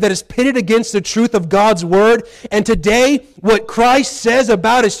today that is pitted against the truth of God's Word. And today, what Christ says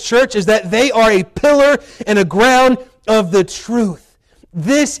about His church is that they are a pillar and a ground of the truth.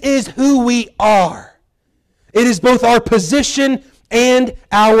 This is who we are. It is both our position and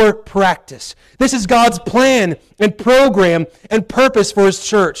our practice. This is God's plan and program and purpose for His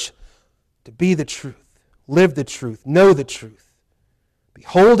church. To be the truth, live the truth, know the truth.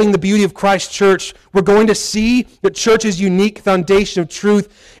 Beholding the beauty of Christ's church, we're going to see the church's unique foundation of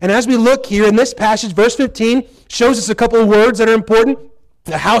truth. And as we look here in this passage, verse 15 shows us a couple of words that are important: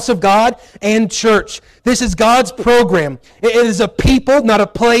 the house of God and church. This is God's program. It is a people, not a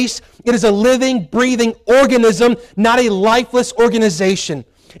place. It is a living, breathing organism, not a lifeless organization.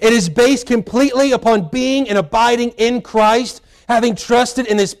 It is based completely upon being and abiding in Christ, having trusted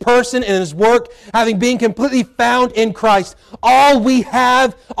in His person and His work, having been completely found in Christ. All we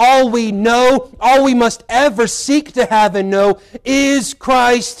have, all we know, all we must ever seek to have and know is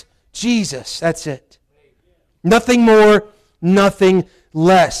Christ Jesus. That's it. Nothing more, nothing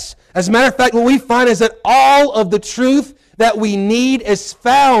less. As a matter of fact, what we find is that all of the truth that we need is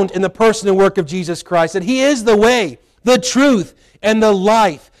found in the person and work of Jesus Christ. That He is the way, the truth, and the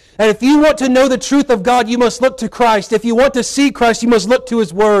life. And if you want to know the truth of God, you must look to Christ. If you want to see Christ, you must look to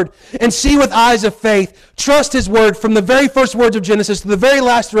His Word and see with eyes of faith. Trust His Word from the very first words of Genesis to the very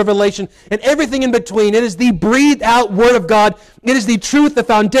last Revelation and everything in between. It is the breathed out Word of God. It is the truth, the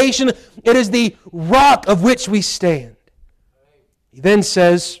foundation. It is the rock of which we stand. He then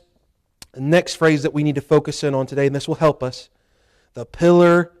says, the next phrase that we need to focus in on today, and this will help us, the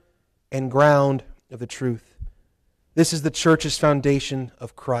pillar and ground of the truth. This is the church's foundation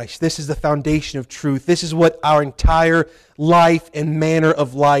of Christ. This is the foundation of truth. This is what our entire life and manner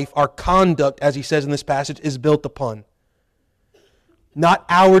of life, our conduct, as he says in this passage, is built upon. Not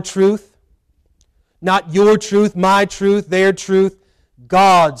our truth, not your truth, my truth, their truth,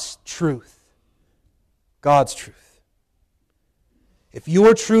 God's truth. God's truth. If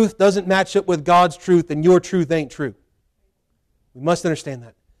your truth doesn't match up with God's truth, then your truth ain't true. We must understand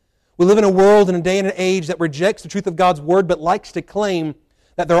that. We live in a world and a day and an age that rejects the truth of God's Word but likes to claim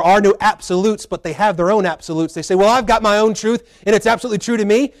that there are no absolutes, but they have their own absolutes. They say, well, I've got my own truth and it's absolutely true to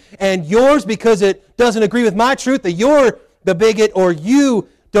me, and yours, because it doesn't agree with my truth, that you're the bigot or you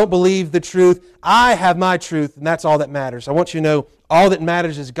don't believe the truth. I have my truth, and that's all that matters. I want you to know all that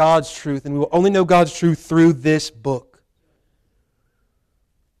matters is God's truth, and we will only know God's truth through this book.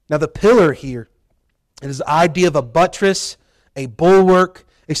 Now the pillar here, it is the idea of a buttress, a bulwark,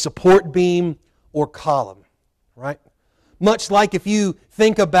 a support beam, or column, right? Much like if you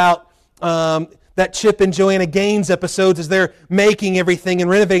think about that Chip and Joanna Gaines episodes as they're making everything and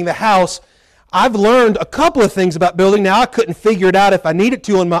renovating the house, I've learned a couple of things about building. Now, I couldn't figure it out if I needed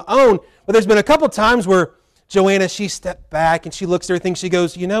to on my own, but there's been a couple of times where Joanna, she stepped back and she looks at everything. She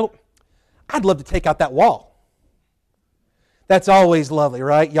goes, you know, I'd love to take out that wall. That's always lovely,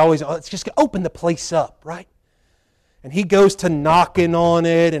 right? You always, let's just open the place up, right? And he goes to knocking on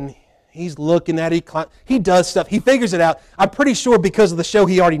it, and he's looking at it. He does stuff. He figures it out. I'm pretty sure because of the show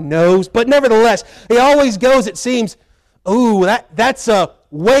he already knows. But nevertheless, he always goes, it seems, ooh, that's a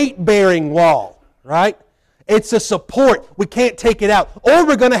weight-bearing wall, right? It's a support. We can't take it out. Or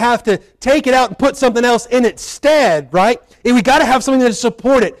we're going to have to take it out and put something else in its stead, right? And we got to have something to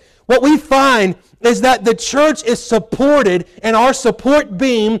support it. What we find is that the church is supported, and our support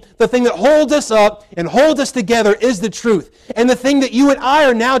beam, the thing that holds us up and holds us together, is the truth. And the thing that you and I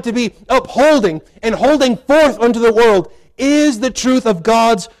are now to be upholding and holding forth unto the world is the truth of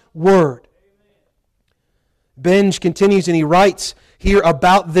God's Word. Benj continues and he writes here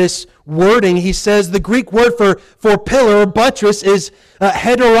about this wording. He says the Greek word for pillar or buttress is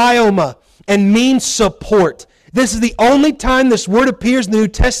heteraioma and means support. This is the only time this word appears in the New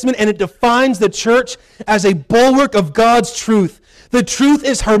Testament, and it defines the church as a bulwark of God's truth. The truth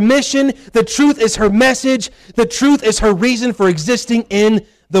is her mission. The truth is her message. The truth is her reason for existing in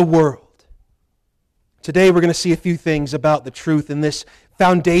the world. Today we're going to see a few things about the truth in this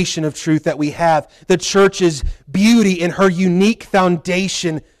foundation of truth that we have. The church's beauty in her unique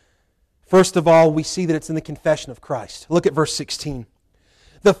foundation. First of all, we see that it's in the confession of Christ. Look at verse 16.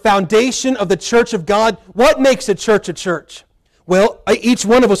 The foundation of the church of God. What makes a church a church? Well, each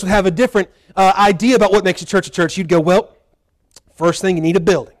one of us would have a different idea about what makes a church a church. You'd go, well, first thing, you need a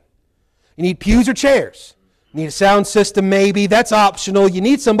building. You need pews or chairs. You need a sound system maybe. That's optional. You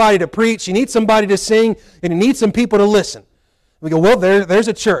need somebody to preach. You need somebody to sing. And you need some people to listen. We go, well, there's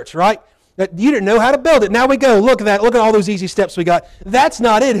a church, right? You didn't know how to build it. Now we go, look at that. Look at all those easy steps we got. That's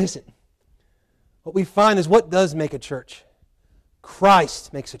not it, is it? What we find is what does make a church?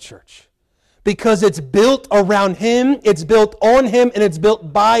 Christ makes a church. Because it's built around Him, it's built on Him, and it's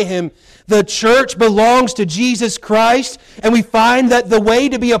built by Him. The church belongs to Jesus Christ, and we find that the way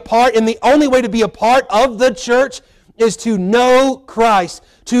to be a part, and the only way to be a part of the church, is to know Christ,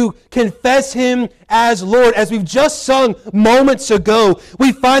 to confess Him as Lord. As we've just sung moments ago,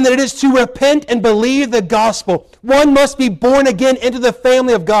 we find that it is to repent and believe the gospel. One must be born again into the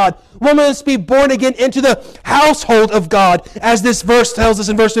family of God. One must be born again into the household of God, as this verse tells us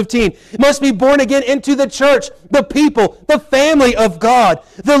in verse 15. It must be born again into the church, the people, the family of God,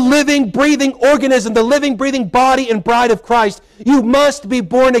 the living, breathing organism, the living, breathing body and bride of Christ. You must be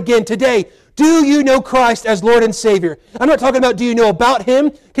born again today. Do you know Christ as Lord and Savior? I'm not talking about do you know about Him?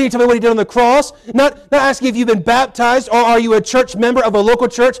 Can you tell me what He did on the cross? Not asking if you've been baptized or are you a church member of a local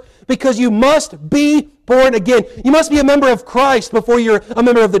church, because you must be born again. You must be a member of Christ before you're a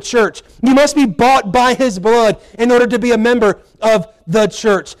member of the church. You must be bought by His blood in order to be a member of the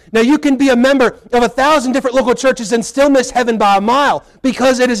church. Now you can be a member of 1,000 different local churches and still miss heaven by a mile,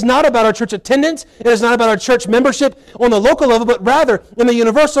 because it is not about our church attendance, it is not about our church membership on the local level, but rather in the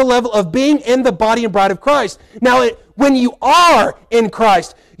universal level of being in the body and bride of Christ. Now when you are in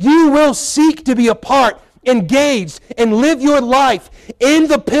Christ, you will seek to be a part, engaged, and live your life in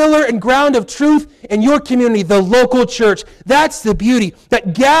the pillar and ground of truth in your community, the local church. That's the beauty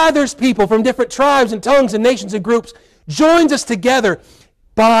that gathers people from different tribes and tongues and nations and groups, joins us together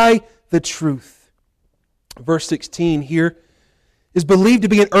by the truth. Verse 16 here is believed to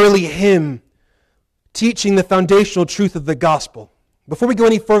be an early hymn teaching the foundational truth of the gospel. Before we go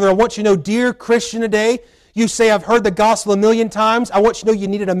any further, I want you to know, dear Christian, today, you say, I've heard the gospel 1,000,000 times. I want you to know you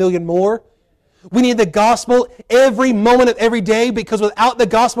need it 1,000,000 more. We need the gospel every moment of every day, because without the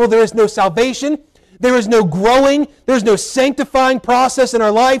gospel there is no salvation, there is no growing, there is no sanctifying process in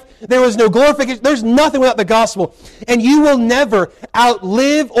our life, there is no glorification, there's nothing without the gospel. And you will never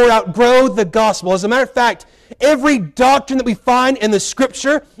outlive or outgrow the gospel. As a matter of fact, every doctrine that we find in the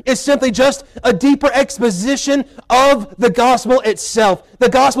Scripture is simply just a deeper exposition of the gospel itself. The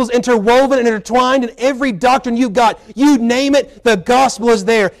gospel is interwoven and intertwined in every doctrine you've got. You name it, the gospel is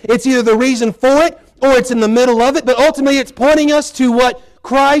there. It's either the reason for it or it's in the middle of it, but ultimately it's pointing us to what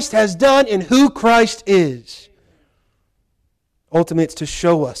Christ has done and who Christ is. Ultimately, it's to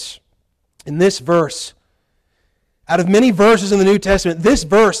show us in this verse, out of many verses in the New Testament, this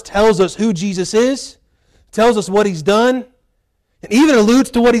verse tells us who Jesus is, tells us what He's done, and even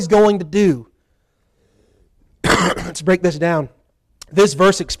alludes to what He's going to do. Let's break this down. This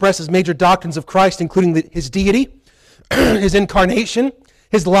verse expresses major doctrines of Christ, including His deity, His incarnation,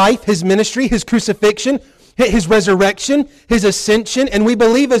 His life, His ministry, His crucifixion, His resurrection, His ascension, and we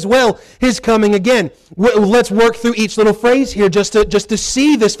believe as well His coming again. Let's work through each little phrase here just to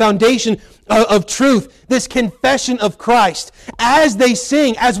see this foundation of truth, this confession of Christ. As they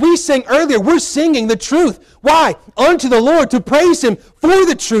sing, as we sang earlier, we're singing the truth. Why? Unto the Lord, to praise Him for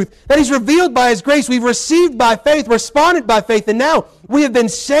the truth that He's revealed by His grace. We've received by faith, responded by faith, and now we have been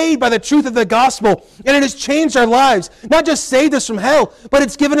saved by the truth of the gospel, and it has changed our lives. Not just saved us from hell, but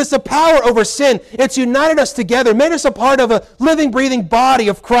it's given us the power over sin. It's united us together, made us a part of a living, breathing body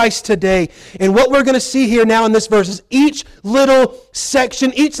of Christ today. And what we're going to see here now in this verse is each little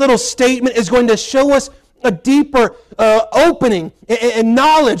section, each little statement is going to show us a deeper opening and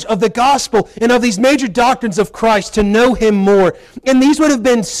knowledge of the gospel and of these major doctrines of Christ to know Him more. And these would have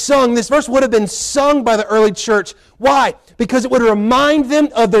been sung, this verse would have been sung by the early church. Why? Because it would remind them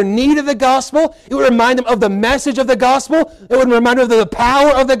of their need of the gospel. It would remind them of the message of the gospel. It would remind them of the power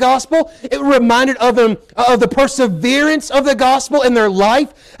of the gospel. It would remind them of the perseverance of the gospel in their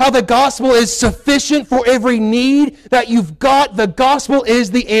life, how the gospel is sufficient for every need that you've got. The gospel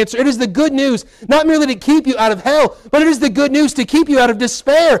is the answer. It is the good news, not merely to keep you out of hell, but it is the good news to keep you out of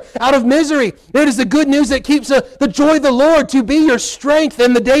despair, out of misery. It is the good news that keeps the joy of the Lord to be your strength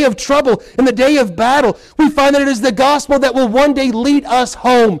in the day of trouble, in the day of battle. We find that it is the gospel that will one day lead us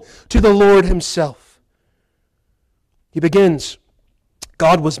home to the Lord Himself. He begins,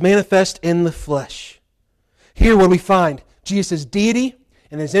 God was manifest in the flesh. Here when we find Jesus' deity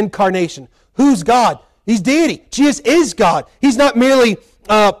and His incarnation. Who's God? He's deity. Jesus is God. He's not merely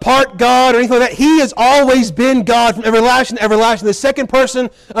part God or anything like that. He has always been God from everlasting to everlasting. The second person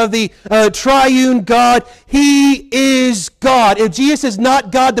of the triune God. He is God. If Jesus is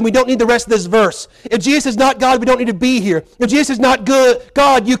not God, then we don't need the rest of this verse. If Jesus is not God, we don't need to be here. If Jesus is not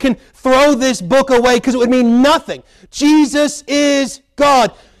God, you can throw this book away because it would mean nothing. Jesus is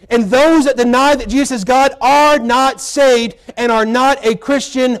God. And those that deny that Jesus is God are not saved and are not a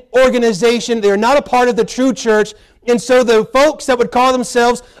Christian organization. They are not a part of the true church. And so the folks that would call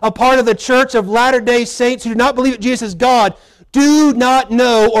themselves a part of the Church of Latter-day Saints who do not believe that Jesus is God do not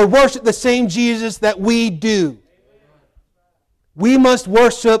know or worship the same Jesus that we do. We must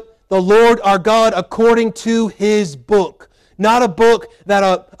worship the Lord our God according to His book, not a book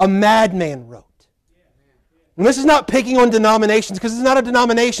that a madman wrote. And this is not picking on denominations because it's not a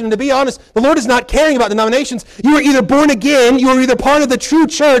denomination. And to be honest, the Lord is not caring about denominations. You are either born again, you are either part of the true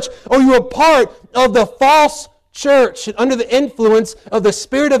church, or you are part of the false church under the influence of the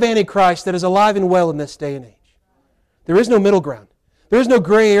spirit of Antichrist that is alive and well in this day and age. There is no middle ground. There is no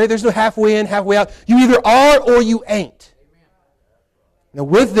gray area. There's no halfway in, halfway out. You either are or you ain't. Now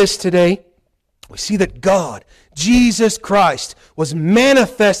with this today, we see that God, Jesus Christ, was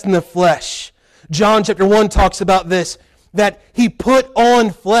manifest in the flesh. John chapter 1 talks about this, that He put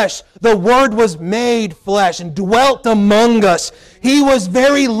on flesh. The Word was made flesh and dwelt among us. He was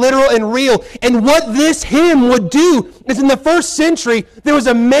very literal and real. And what this hymn would do is in the first century, there was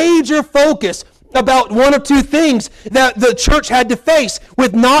a major focus about one of two things that the church had to face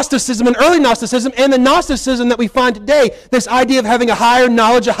with Gnosticism and early Gnosticism and the Gnosticism that we find today. This idea of having a higher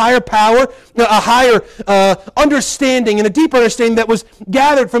knowledge, a higher power, a higher understanding and a deeper understanding that was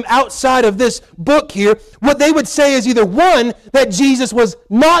gathered from outside of this book here. What they would say is either one, that Jesus was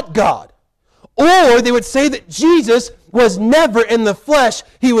not God, or they would say that Jesus was never in the flesh.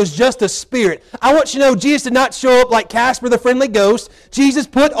 He was just a spirit. I want you to know Jesus did not show up like Casper the Friendly Ghost. Jesus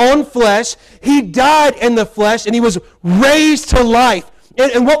put on flesh. He died in the flesh and He was raised to life.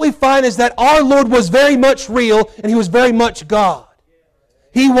 And what we find is that our Lord was very much real and He was very much God.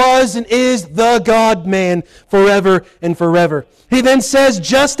 He was and is the God-man forever and forever. He then says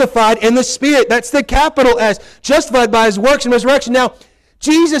justified in the Spirit. That's the capital S. Justified by His works and resurrection. Now,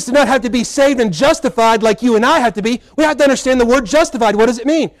 Jesus did not have to be saved and justified like you and I have to be. We have to understand the word justified. What does it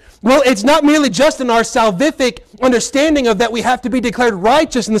mean? Well, it's not merely just in our salvific understanding of that we have to be declared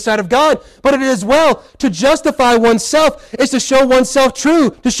righteous in the sight of God, but it is well to justify oneself is to show oneself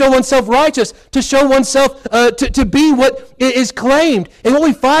true, to show oneself righteous, to show oneself to be what is claimed. And what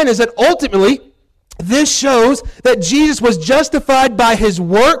we find is that ultimately, this shows that Jesus was justified by His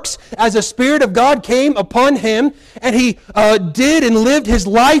works as the Spirit of God came upon Him, and He did and lived His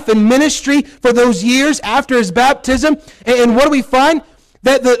life and ministry for those years after His baptism. And what do we find?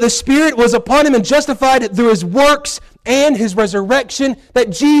 That the Spirit was upon Him and justified through His works and His resurrection, that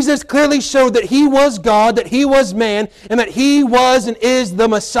Jesus clearly showed that He was God, that He was man, and that He was and is the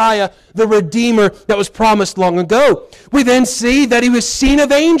Messiah, the Redeemer that was promised long ago. We then see that He was seen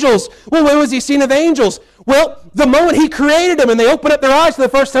of angels. Well, when was He seen of angels? Well, the moment He created them and they open up their eyes for the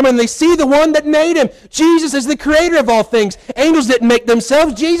first time and they see the one that made Him. Jesus is the creator of all things. Angels didn't make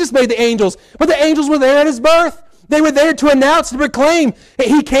themselves. Jesus made the angels. But the angels were there at His birth. They were there to announce and proclaim.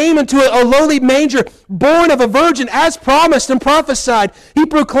 He came into a lowly manger, born of a virgin, as promised and prophesied. He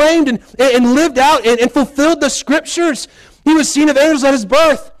proclaimed and lived out and fulfilled the Scriptures. He was seen of angels at His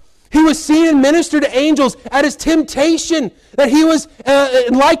birth. He was seen and ministered to angels at His temptation. That He was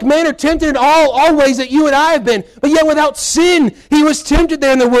in like manner tempted in all ways that you and I have been. But yet without sin, He was tempted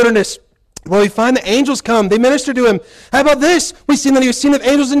there in the wilderness. Well, we find the angels come. They minister to Him. How about this? We see that He was seen of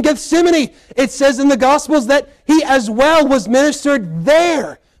angels in Gethsemane. It says in the Gospels that He as well was ministered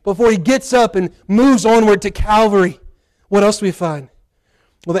there before He gets up and moves onward to Calvary. What else do we find?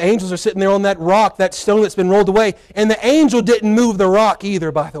 Well, the angels are sitting there on that rock, that stone that's been rolled away. And the angel didn't move the rock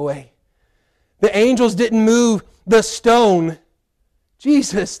either, by the way. The angels didn't move the stone.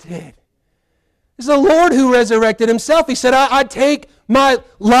 Jesus did. It's the Lord who resurrected himself. He said, I take my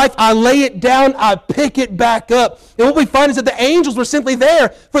life, I lay it down, I pick it back up. And what we find is that the angels were simply there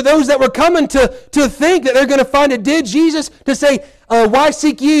for those that were coming to think that they're going to find it. Did Jesus to say, why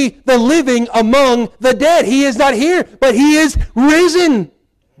seek ye the living among the dead? He is not here, but he is risen.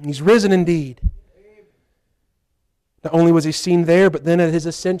 He's risen indeed. Not only was he seen there, but then at his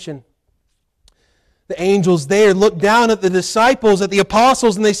ascension. The angels there look down at the disciples, at the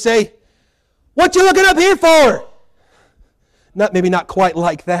apostles, and they say, what you looking up here for? Maybe not quite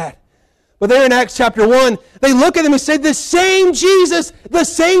like that. But there in Acts chapter 1, they look at them and say, the same Jesus, the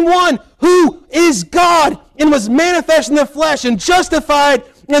same one who is God and was manifest in the flesh and justified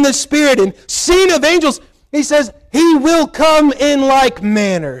in the Spirit and seen of angels, he says, he will come in like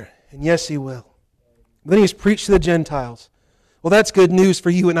manner. And yes, he will. Then he's preached to the Gentiles. Well, that's good news for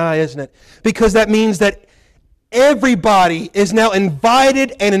you and I, isn't it? Because that means that everybody is now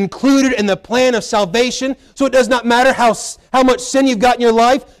invited and included in the plan of salvation. So it does not matter how much sin you've got in your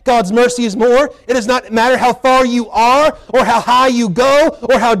life. God's mercy is more. It does not matter how far you are or how high you go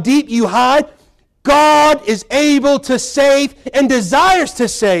or how deep you hide. God is able to save and desires to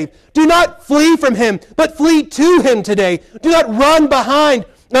save. Do not flee from Him, but flee to Him today. Do not run behind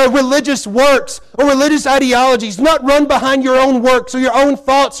religious works or religious ideologies. Do not run behind your own works or your own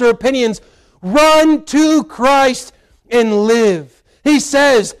thoughts or opinions. Run to Christ and live. He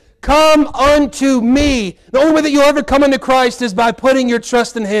says, come unto me. The only way that you'll ever come unto Christ is by putting your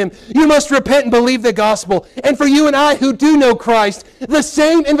trust in Him. You must repent and believe the gospel. And for you and I who do know Christ, the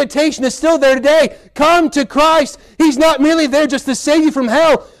same invitation is still there today. Come to Christ. He's not merely there just to save you from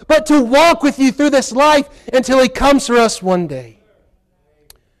hell, but to walk with you through this life until He comes for us one day.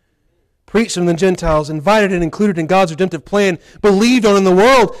 Preached from the Gentiles, invited and included in God's redemptive plan, believed on in the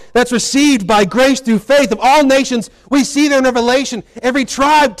world, that's received by grace through faith of all nations. We see there in Revelation, every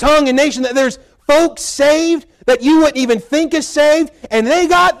tribe, tongue, and nation, that there's folks saved that you wouldn't even think is saved, and they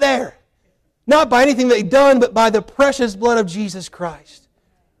got there. Not by anything they've done, but by the precious blood of Jesus Christ.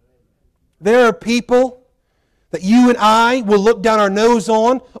 There are people that you and I will look down our nose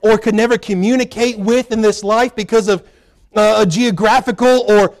on or could never communicate with in this life because of geographical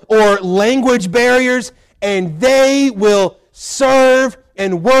or language barriers, and they will serve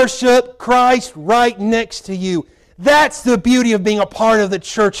and worship Christ right next to you. That's the beauty of being a part of the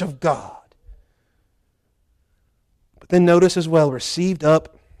church of God. But then notice as well, received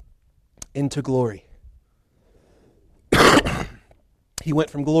up into glory. He went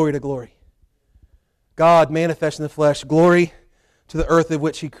from glory to glory. God manifest in the flesh, glory to the earth of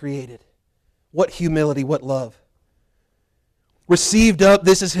which He created. What humility, what love. Received up,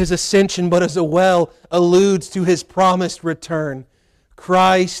 this is His ascension, but as well alludes to His promised return.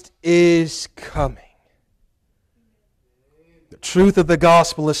 Christ is coming. The truth of the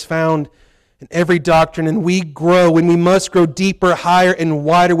gospel is found in every doctrine, and we grow, and we must grow deeper, higher, and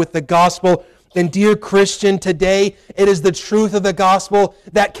wider with the gospel. And dear Christian, today it is the truth of the gospel,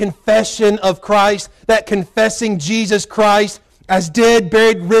 that confession of Christ, that confessing Jesus Christ as dead,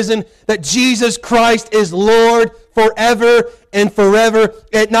 buried, risen, that Jesus Christ is Lord forever and forever.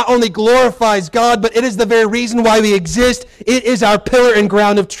 It not only glorifies God, but it is the very reason why we exist. It is our pillar and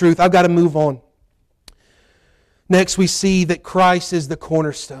ground of truth. I've got to move on. Next, we see that Christ is the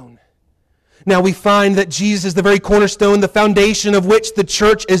cornerstone. Now we find that Jesus is the very cornerstone, the foundation of which the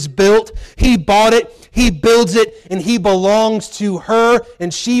church is built. He bought it, He builds it, and He belongs to her,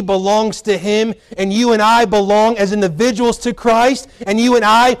 and she belongs to Him. And you and I belong as individuals to Christ, and you and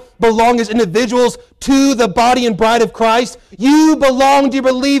I belong as individuals to the body and bride of Christ. You belong, dear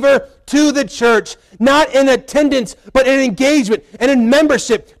believer, to the church, not in attendance, but in engagement and in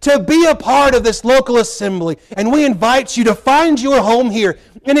membership, to be a part of this local assembly. And we invite you to find your home here.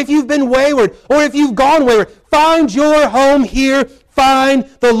 And if you've been wayward, or if you've gone wayward, find your home here. Find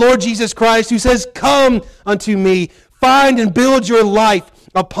the Lord Jesus Christ, who says, come unto me. Find and build your life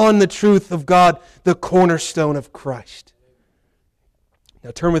upon the truth of God, the cornerstone of Christ. Now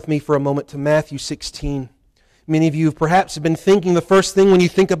turn with me for a moment to Matthew 16. Many of you have perhaps been thinking the first thing when you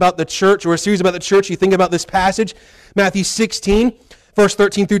think about the church, or a series about the church, you think about this passage, Matthew 16, verse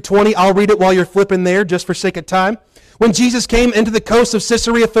 13 through 20. I'll read it while you're flipping there, just for sake of time. When Jesus came into the coast of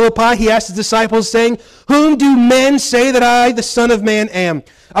Caesarea Philippi, he asked his disciples, saying, "Whom do men say that I, the Son of Man, am?"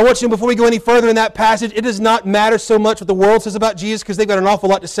 I want you, before we go any further in that passage, it does not matter so much what the world says about Jesus, because they've got an awful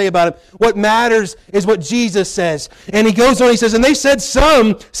lot to say about him. What matters is what Jesus says. And he goes on, he says, "And they said,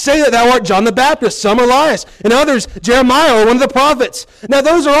 some say that thou art John the Baptist, some Elias, and others Jeremiah or one of the prophets." Now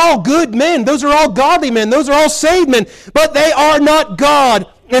those are all good men. Those are all godly men. Those are all saved men. But they are not God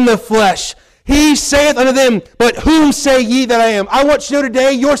in the flesh. He saith unto them, "But whom say ye that I am?" I want you to know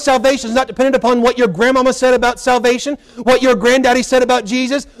today, your salvation is not dependent upon what your grandmama said about salvation, what your granddaddy said about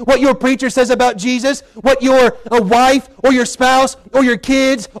Jesus, what your preacher says about Jesus, what your wife or your spouse or your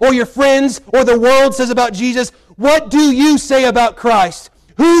kids or your friends or the world says about Jesus. What do you say about Christ?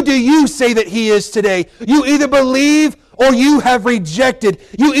 Who do you say that He is today? You either believe or you have rejected.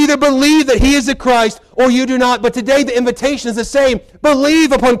 You either believe that He is the Christ or you do not. But today the invitation is the same.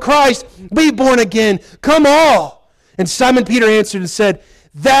 Believe upon Christ. Be born again. Come all. And Simon Peter answered and said,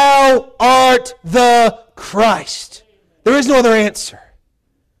 "Thou art the Christ." There is no other answer.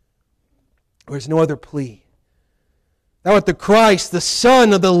 There is no other plea. Thou art the Christ, the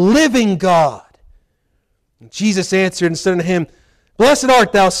Son of the living God. And Jesus answered and said unto him, "Blessed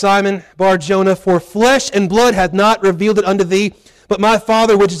art thou, Simon Bar-Jonah, for flesh and blood hath not revealed it unto thee, but my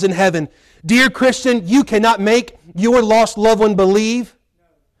Father which is in heaven." Dear Christian, you cannot make your lost loved one believe.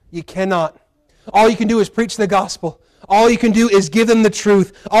 You cannot. All you can do is preach the gospel. All you can do is give them the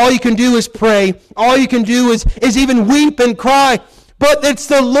truth. All you can do is pray. All you can do is even weep and cry. But it's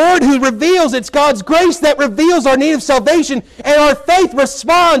the Lord who reveals. It's God's grace that reveals our need of salvation. And our faith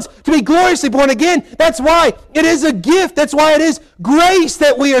responds to be gloriously born again. That's why it is a gift. That's why it is grace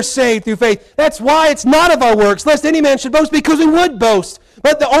that we are saved through faith. That's why it's not of our works, lest any man should boast, because we would boast.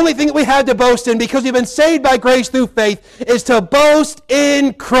 But the only thing that we have to boast in, because we've been saved by grace through faith, is to boast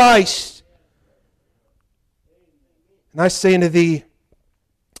in Christ. And I say unto thee,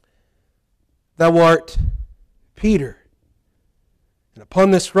 thou art Peter. And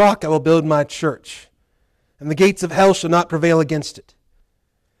upon this rock I will build my church, and the gates of hell shall not prevail against it.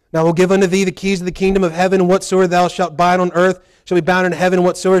 And I will give unto thee the keys of the kingdom of heaven, and whatsoever thou shalt bind on earth shall be bound in heaven, and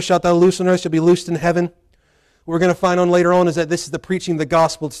whatsoever shalt thou loose on earth shall be loosed in heaven. What we're going to find on later on is that this is the preaching of the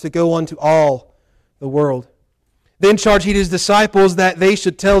gospel. It's to go unto all the world. Then charged he his disciples that they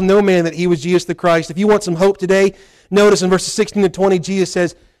should tell no man that he was Jesus the Christ. If you want some hope today, notice in verses 16 to 20, Jesus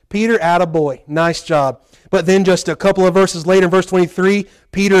says, "Peter, attaboy, nice job." But then just a couple of verses later, in verse 23,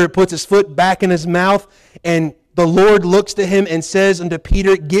 Peter puts his foot back in his mouth, and the Lord looks to him and says unto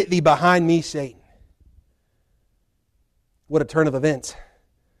Peter, "Get thee behind me, Satan." What a turn of events.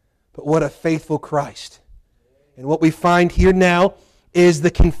 But what a faithful Christ. And what we find here now is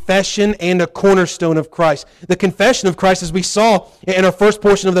the confession and a cornerstone of Christ. The confession of Christ, as we saw in our first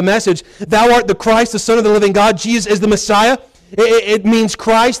portion of the message, "Thou art the Christ, the Son of the living God." Jesus is the Messiah. It means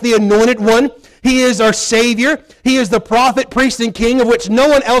Christ, the anointed one. He is our Savior. He is the prophet, priest, and king of which no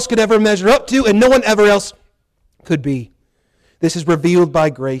one else could ever measure up to and no one ever else could be. This is revealed by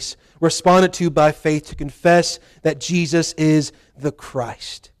grace, responded to by faith, to confess that Jesus is the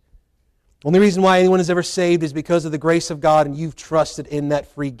Christ. Only reason why anyone is ever saved is because of the grace of God, and you've trusted in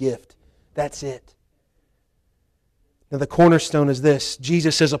that free gift. That's it. Now the cornerstone is this.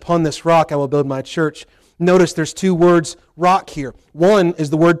 Jesus says, "Upon this rock I will build my church." Notice there's two words rock here. One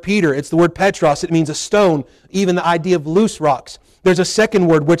is the word Peter. It's the word Petros. It means a stone, even the idea of loose rocks. There's a second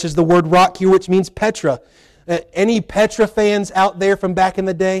word, which is the word rock here, which means Petra. Any Petra fans out there from back in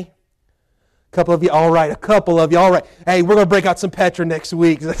the day? A couple of you, all right. A couple of you, all right. Hey, we're going to break out some Petra next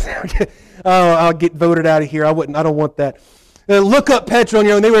week. Oh, I'll get voted out of here. I don't want that. Look up Petra on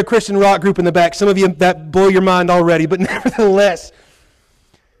your own. They were a Christian rock group in the back. Some of you, that blow your mind already. But nevertheless,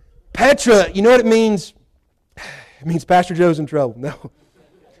 Petra, you know what it means? It means Pastor Joe's in trouble. No.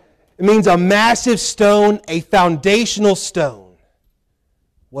 It means a massive stone, a foundational stone.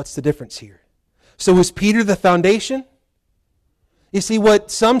 What's the difference here? So was Peter the foundation? You see,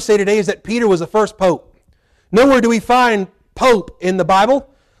 what some say today is that Peter was the first pope. Nowhere do we find pope in the Bible,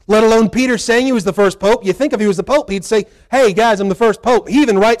 let alone Peter saying he was the first pope. You think if he was the pope, he'd say, "Hey guys, I'm the first pope." He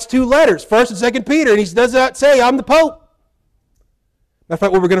even writes 2 letters, 1st and 2nd Peter, and he does not say, "I'm the pope." Matter of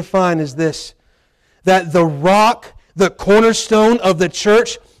fact, what we're going to find is this, that the rock, the cornerstone of the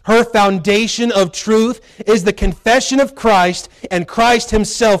church, her foundation of truth, is the confession of Christ, and Christ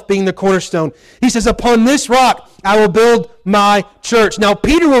Himself being the cornerstone. He says, "Upon this rock I will build my church." Now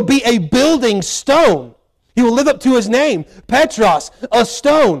Peter will be a building stone. He will live up to his name, Petros, a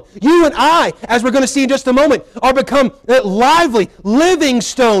stone. You and I, as we're going to see in just a moment, are become lively, living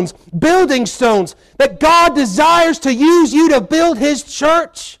stones, building stones, that God desires to use you to build His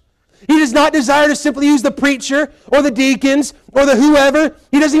church. He does not desire to simply use the preacher or the deacons or the whoever.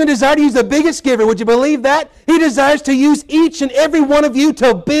 He doesn't even desire to use the biggest giver. Would you believe that? He desires to use each and every one of you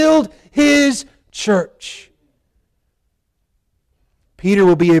to build His church. Peter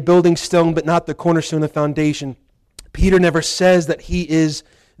will be a building stone, but not the cornerstone of foundation. Peter never says that he is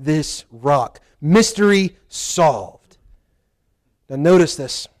this rock. Mystery solved. Now notice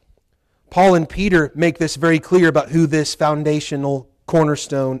this. Paul and Peter make this very clear about who this foundational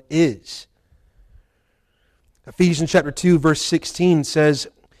cornerstone is. Ephesians chapter 2, verse 16 says,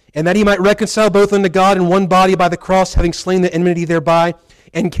 "And that he might reconcile both unto God in one body by the cross, having slain the enmity thereby,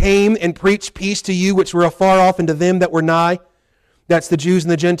 and came and preached peace to you which were afar off, and to them that were nigh." That's the Jews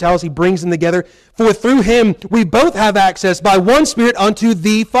and the Gentiles. He brings them together. "For through him we both have access by one Spirit unto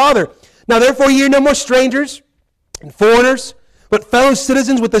the Father. Now therefore ye are no more strangers and foreigners, but fellow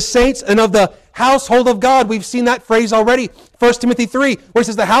citizens with the saints and of the household of God." We've seen that phrase already. 1 Timothy 3, where it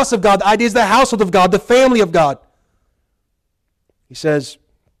says the house of God. The idea is the household of God, the family of God. He says,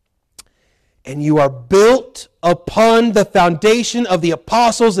 "And you are built upon the foundation of the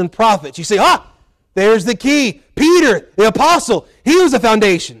apostles and prophets." You say, there's the key. Peter, the apostle, he was the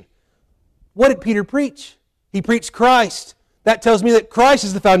foundation. What did Peter preach? He preached Christ. That tells me that Christ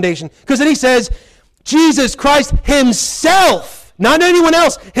is the foundation. Because then he says, Jesus Christ Himself, not anyone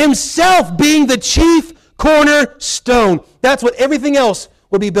else, Himself being the chief cornerstone. That's what everything else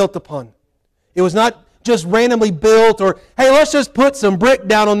would be built upon. It was not just randomly built or, hey, let's just put some brick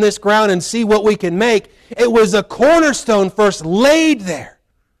down on this ground and see what we can make. It was a cornerstone first laid there.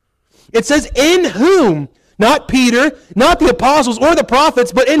 It says, in whom, not Peter, not the apostles or the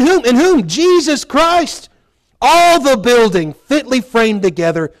prophets, but in whom? Jesus Christ. All the building, fitly framed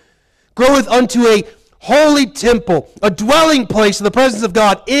together, groweth unto a holy temple, a dwelling place of the presence of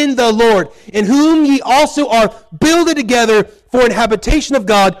God in the Lord, in whom ye also are builded together for an habitation of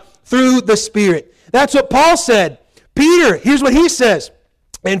God through the Spirit. That's what Paul said. Peter, here's what he says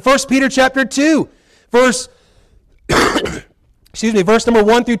in 1 Peter chapter 2, verse number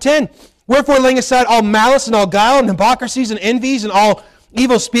 1 through 10. "Wherefore, laying aside all malice and all guile and hypocrisies and envies and all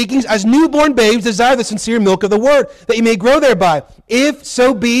evil speakings, as newborn babes desire the sincere milk of the word, that ye may grow thereby. If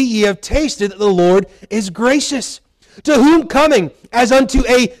so be ye have tasted that the Lord is gracious. To whom coming as unto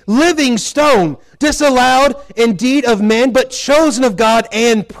a living stone, disallowed indeed of men, but chosen of God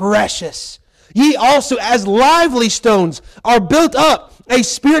and precious. Ye also as lively stones are built up a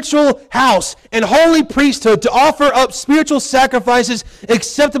spiritual house and holy priesthood, to offer up spiritual sacrifices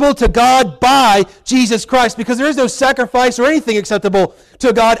acceptable to God by Jesus Christ." Because there is no sacrifice or anything acceptable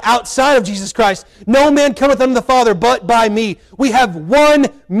to God outside of Jesus Christ. "No man cometh unto the Father but by me." We have one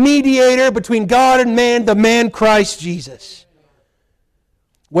mediator between God and man, the man Christ Jesus.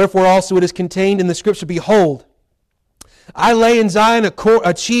 "Wherefore also it is contained in the Scripture, Behold, I lay in Zion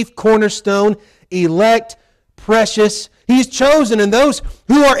a chief cornerstone, elect, precious. He's chosen, and those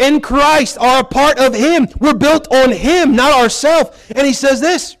who are in Christ are a part of Him. We're built on Him, not ourselves." And he says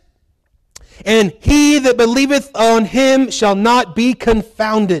this, "And he that believeth on Him shall not be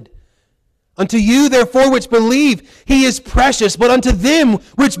confounded. Unto you, therefore, which believe, He is precious. But unto them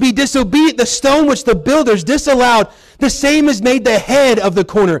which be disobedient, the stone which the builders disallowed, the same is made the head of the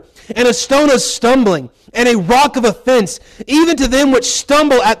corner, and a stone of stumbling, and a rock of offense, even to them which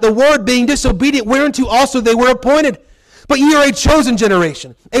stumble at the word, being disobedient, whereunto also they were appointed. But ye are a chosen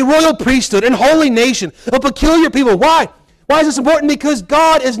generation, a royal priesthood, and holy nation, a peculiar people." Why? Why is this important? Because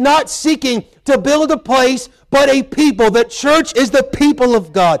God is not seeking to build a place, but a people. The church is the people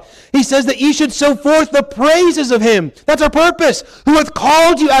of God. He says that ye should show forth the praises of Him. That's our purpose. "Who hath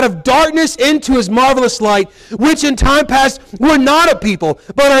called you out of darkness into His marvelous light, which in time past were not a people,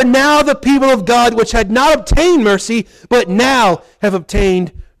 but are now the people of God, which had not obtained mercy, but now have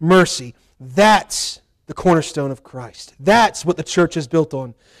obtained mercy." That's the cornerstone of Christ. That's what the church is built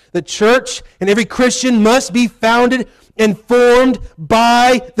on. The church and every Christian must be founded and formed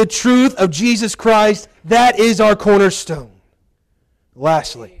by the truth of Jesus Christ. That is our cornerstone.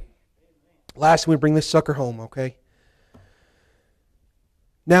 Lastly, we bring this sucker home, okay?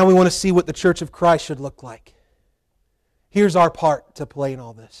 Now we want to see what the church of Christ should look like. Here's our part to play in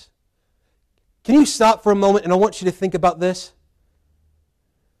all this. Can you stop for a moment, and I want you to think about this?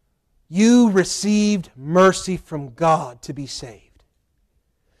 You received mercy from God to be saved.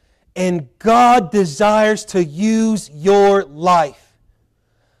 And God desires to use your life.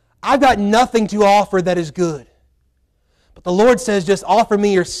 I've got nothing to offer that is good. But the Lord says, just offer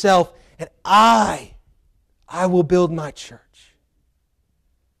me yourself, and I will build my church.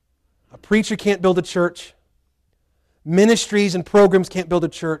 A preacher can't build a church. Ministries and programs can't build a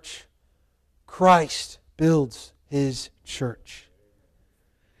church. Christ builds His church.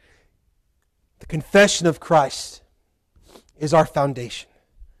 Confession of Christ is our foundation.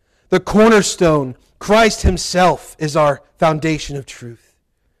 The cornerstone, Christ Himself, is our foundation of truth.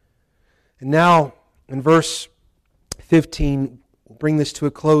 And now, in verse 15, we'll bring this to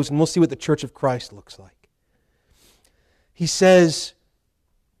a close and we'll see what the church of Christ looks like. He says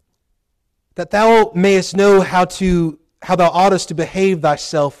that thou mayest know how thou oughtest to behave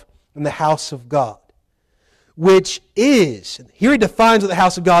thyself in the house of God, which is, here he defines what the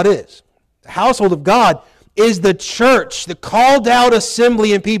house of God is. The household of God is the church, the called out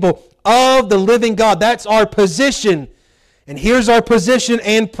assembly and people of the living God. That's our position. And here's our position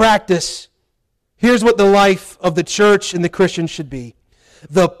and practice. Here's what the life of the church and the Christian should be.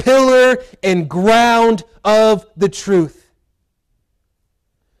 The pillar and ground of the truth.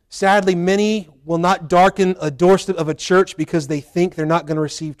 Sadly, many will not darken a doorstep of a church because they think they're not going to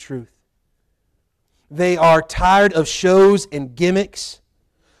receive truth. They are tired of shows and gimmicks.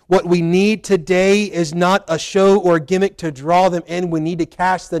 What we need today is not a show or a gimmick to draw them in. We need to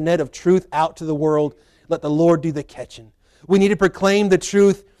cast the net of truth out to the world. Let the Lord do the catching. We need to proclaim the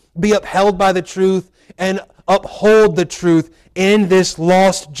truth, be upheld by the truth, and uphold the truth in this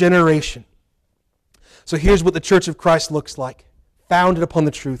lost generation. So here's what the church of Christ looks like. Founded upon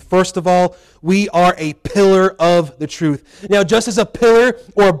the truth. First of all, we are a pillar of the truth. Now, just as a pillar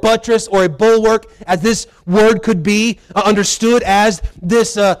or a buttress or a bulwark, as this word could be understood as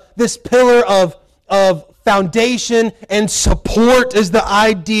this pillar of foundation and support is the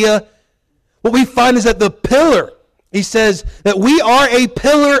idea. What we find is that the pillar, he says that we are a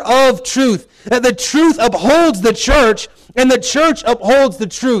pillar of truth. That the truth upholds the church and the church upholds the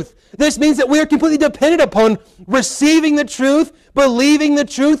truth. This means that we are completely dependent upon receiving the truth, believing the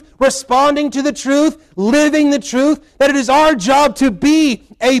truth, responding to the truth, living the truth, that it is our job to be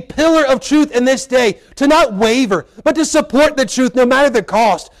a pillar of truth in this day, to not waver, but to support the truth no matter the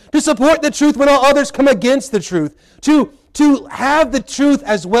cost, to support the truth when all others come against the truth, to have the truth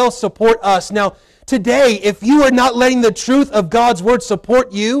as well support us. Now, today, if you are not letting the truth of God's Word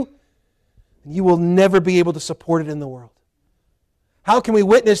support you, you will never be able to support it in the world. How can we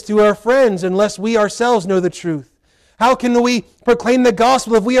witness to our friends unless we ourselves know the truth? How can we proclaim the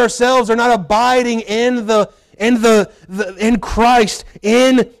gospel if we ourselves are not abiding in Christ,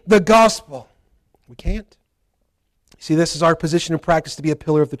 in the gospel? We can't. See, this is our position and practice, to be a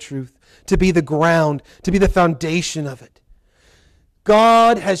pillar of the truth, to be the ground, to be the foundation of it.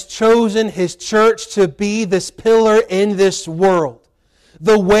 God has chosen His church to be this pillar in this world.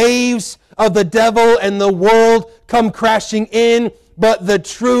 The waves of the devil and the world come crashing in, but the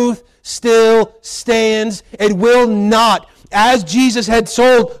truth still stands. It will not. As Jesus had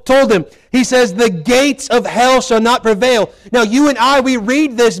told him, He says, the gates of hell shall not prevail. Now you and I, we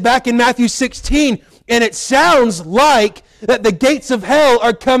read this back in Matthew 16, and it sounds like that the gates of hell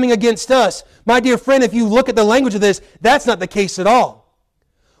are coming against us. My dear friend, if you look at the language of this, that's not the case at all.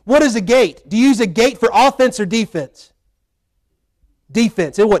 What is a gate? Do you use a gate for offense or defense?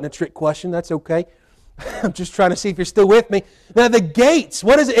 Defense. It wasn't a trick question. That's okay. I'm just trying to see if you're still with me. Now the gates,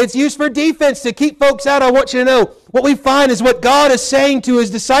 what is it? It's used for defense, to keep folks out. I want you to know, what we find is what God is saying to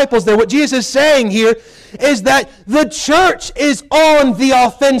His disciples there. What Jesus is saying here is that the church is on the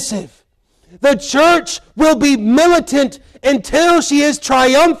offensive. The church will be militant until she is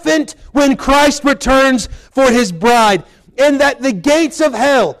triumphant when Christ returns for His bride. And that the gates of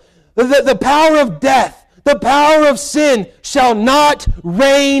hell, the power of death, the power of sin shall not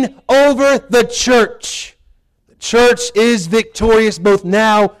reign over the church. The church is victorious both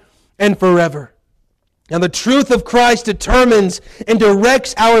now and forever. Now the truth of Christ determines and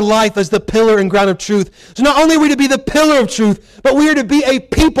directs our life as the pillar and ground of truth. So not only are we to be the pillar of truth, but we are to be a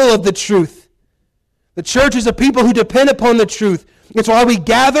people of the truth. The church is a people who depend upon the truth. It's why we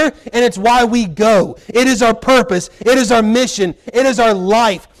gather, and it's why we go. It is our purpose. It is our mission. It is our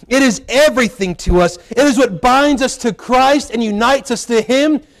life. It is everything to us. It is what binds us to Christ and unites us to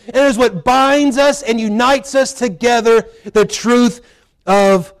Him. It is what binds us and unites us together, the truth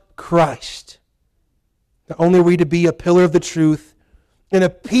of Christ. Not only are we to be a pillar of the truth and a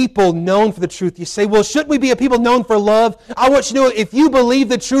people known for the truth. You say, well, shouldn't we be a people known for love? I want you to know, if you believe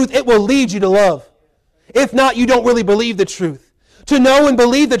the truth, it will lead you to love. If not, you don't really believe the truth. To know and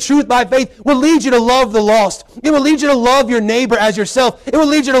believe the truth by faith will lead you to love the lost. It will lead you to love your neighbor as yourself. It will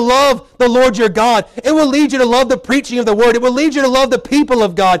lead you to love the Lord your God. It will lead you to love the preaching of the Word. It will lead you to love the people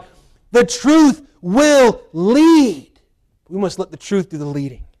of God. The truth will lead. We must let the truth do the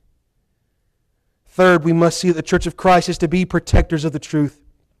leading. Third, we must see that the church of Christ is to be protectors of the truth.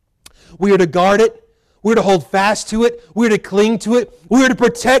 We are to guard it. We are to hold fast to it. We are to cling to it. We are to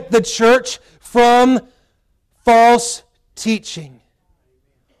protect the church from false teaching.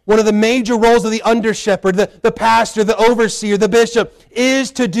 One of the major roles of the under-shepherd, the pastor, the overseer, the bishop, is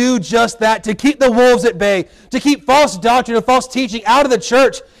to do just that, to keep the wolves at bay, to keep false doctrine and false teaching out of the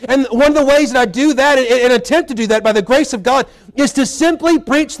church. And one of the ways that I do that, and attempt to do that by the grace of God, is to simply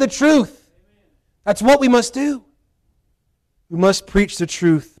preach the truth. That's what we must do. We must preach the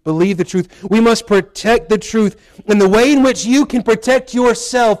truth, believe the truth. We must protect the truth. And the way in which you can protect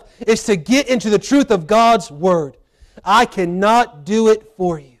yourself is to get into the truth of God's Word. I cannot do it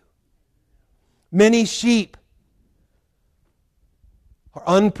for you. Many sheep are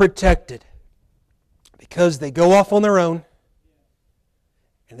unprotected because they go off on their own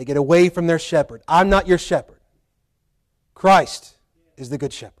and they get away from their shepherd. I'm not your shepherd. Christ is the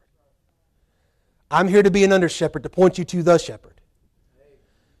good shepherd. I'm here to be an under-shepherd, to point you to the shepherd.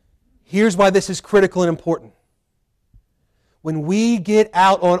 Here's why this is critical and important. When we get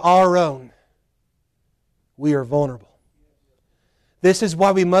out on our own, we are vulnerable. This is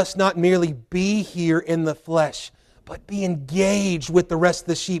why we must not merely be here in the flesh, but be engaged with the rest of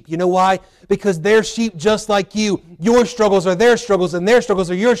the sheep. You know why? Because they're sheep just like you. Your struggles are their struggles, and their struggles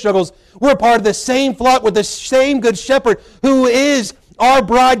are your struggles. We're part of the same flock with the same good shepherd who is our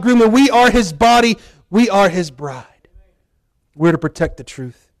bridegroom, and we are His body. We are His bride. We're to protect the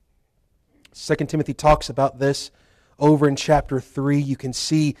truth. 2 Timothy talks about this over in chapter 3. You can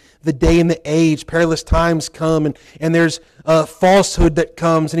see the day and the age, perilous times come, and there's falsehood that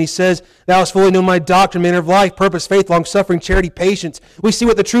comes. And he says, "Thou hast fully known my doctrine, manner of life, purpose, faith, long-suffering, charity, patience." We see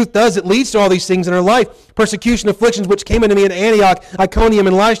what the truth does. It leads to all these things in our life. Persecution, afflictions, which came unto me in Antioch, Iconium,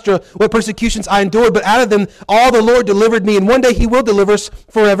 and Lystra, what persecutions I endured, but out of them all the Lord delivered me, and one day He will deliver us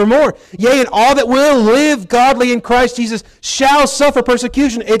forevermore. Yea, and all that will live godly in Christ Jesus shall suffer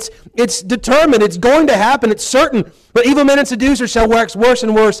persecution. It's determined. It's going to happen. It's certain. But evil men and seducers shall wax worse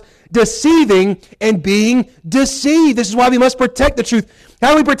and worse, deceiving and being deceived. This is why we must protect the truth.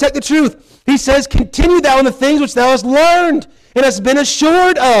 How do we protect the truth? He says, "Continue thou in the things which thou hast learned and hast been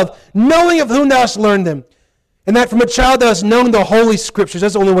assured of, knowing of whom thou hast learned them. And that from a child thou hast known the holy Scriptures."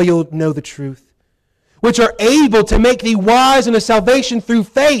 That's the only way you'll know the truth. "Which are able to make thee wise unto salvation through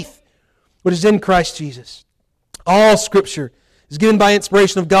faith, which is in Christ Jesus. All Scripture is given by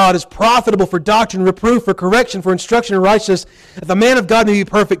inspiration of God, is profitable for doctrine, reproof, for correction, for instruction in righteousness, that the man of God may be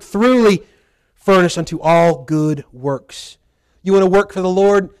perfect, thoroughly furnished unto all good works." You want to work for the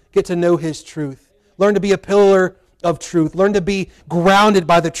Lord? Get to know His truth. Learn to be a pillar of truth. Learn to be grounded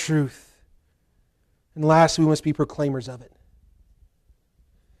by the truth. And lastly, we must be proclaimers of it.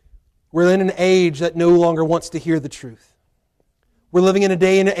 We're in an age that no longer wants to hear the truth. We're living in a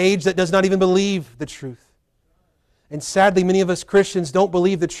day and an age that does not even believe the truth. And sadly, many of us Christians don't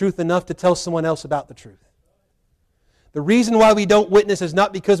believe the truth enough to tell someone else about the truth. The reason why we don't witness is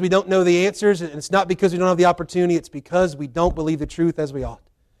not because we don't know the answers, and it's not because we don't have the opportunity, it's because we don't believe the truth as we ought.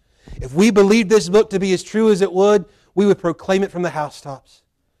 If we believed this book to be as true as it would, we would proclaim it from the housetops.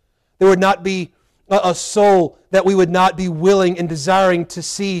 There would not be a soul that we would not be willing and desiring to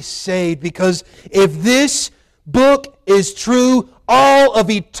see saved, because if this book is true, all of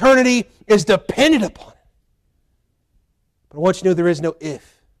eternity is dependent upon it. But I want you to know there is no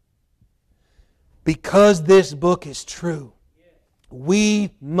if. Because this book is true,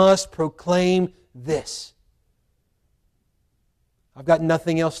 we must proclaim this. I've got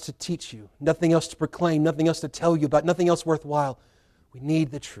nothing else to teach you, nothing else to proclaim, nothing else to tell you about, nothing else worthwhile. We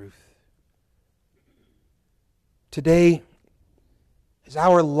need the truth. Today, is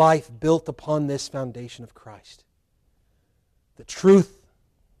our life built upon this foundation of Christ? The truth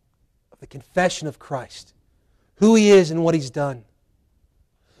of the confession of Christ, who He is and what He's done.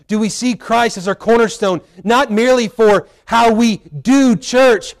 Do we see Christ as our cornerstone, not merely for how we do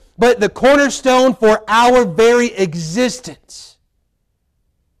church, but the cornerstone for our very existence?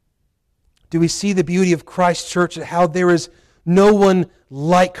 Do we see the beauty of Christ's church and how there is no one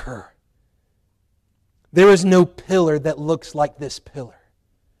like her? There is no pillar that looks like this pillar,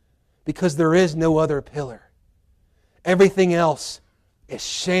 because there is no other pillar. Everything else is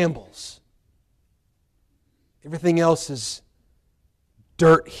shambles. Everything else is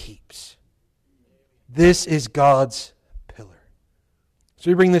dirt heaps. This is God's pillar. So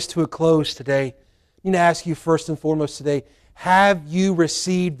we bring this to a close today. I need to ask you first and foremost today, have you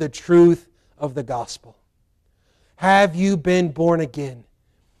received the truth of the gospel? Have you been born again?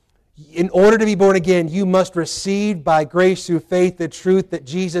 In order to be born again, you must receive by grace through faith the truth that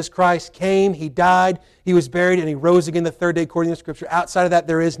Jesus Christ came, He died, He was buried, and He rose again the third day according to Scripture. Outside of that,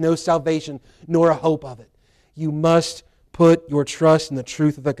 there is no salvation nor a hope of it. You must put your trust in the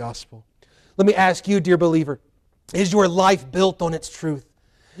truth of the gospel. Let me ask you, dear believer, is your life built on its truth?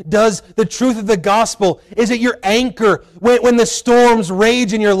 Does the truth of the gospel, is it your anchor when the storms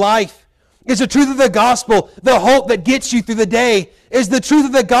rage in your life? Is the truth of the gospel the hope that gets you through the day? Is the truth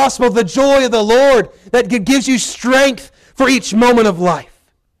of the gospel the joy of the Lord that gives you strength for each moment of life?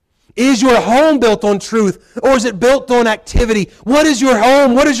 Is your home built on truth, or is it built on activity? What is your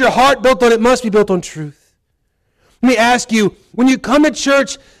home? What is your heart built on? It must be built on truth. Let me ask you, when you come to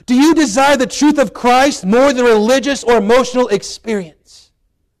church, do you desire the truth of Christ more than religious or emotional experience?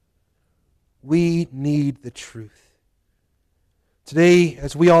 We need the truth. Today,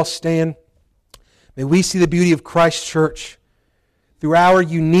 as we all stand, may we see the beauty of Christ's church through our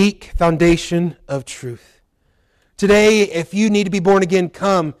unique foundation of truth. Today, if you need to be born again,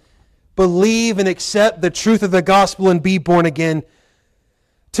 come. Believe and accept the truth of the gospel and be born again.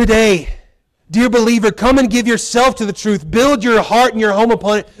 Today, dear believer, come and give yourself to the truth. Build your heart and your home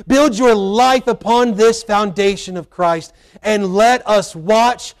upon it. Build your life upon this foundation of Christ. And let us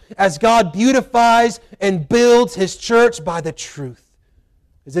watch as God beautifies and builds His church by the truth.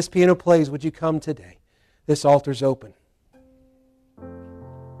 As this piano plays, would you come today? This altar's open.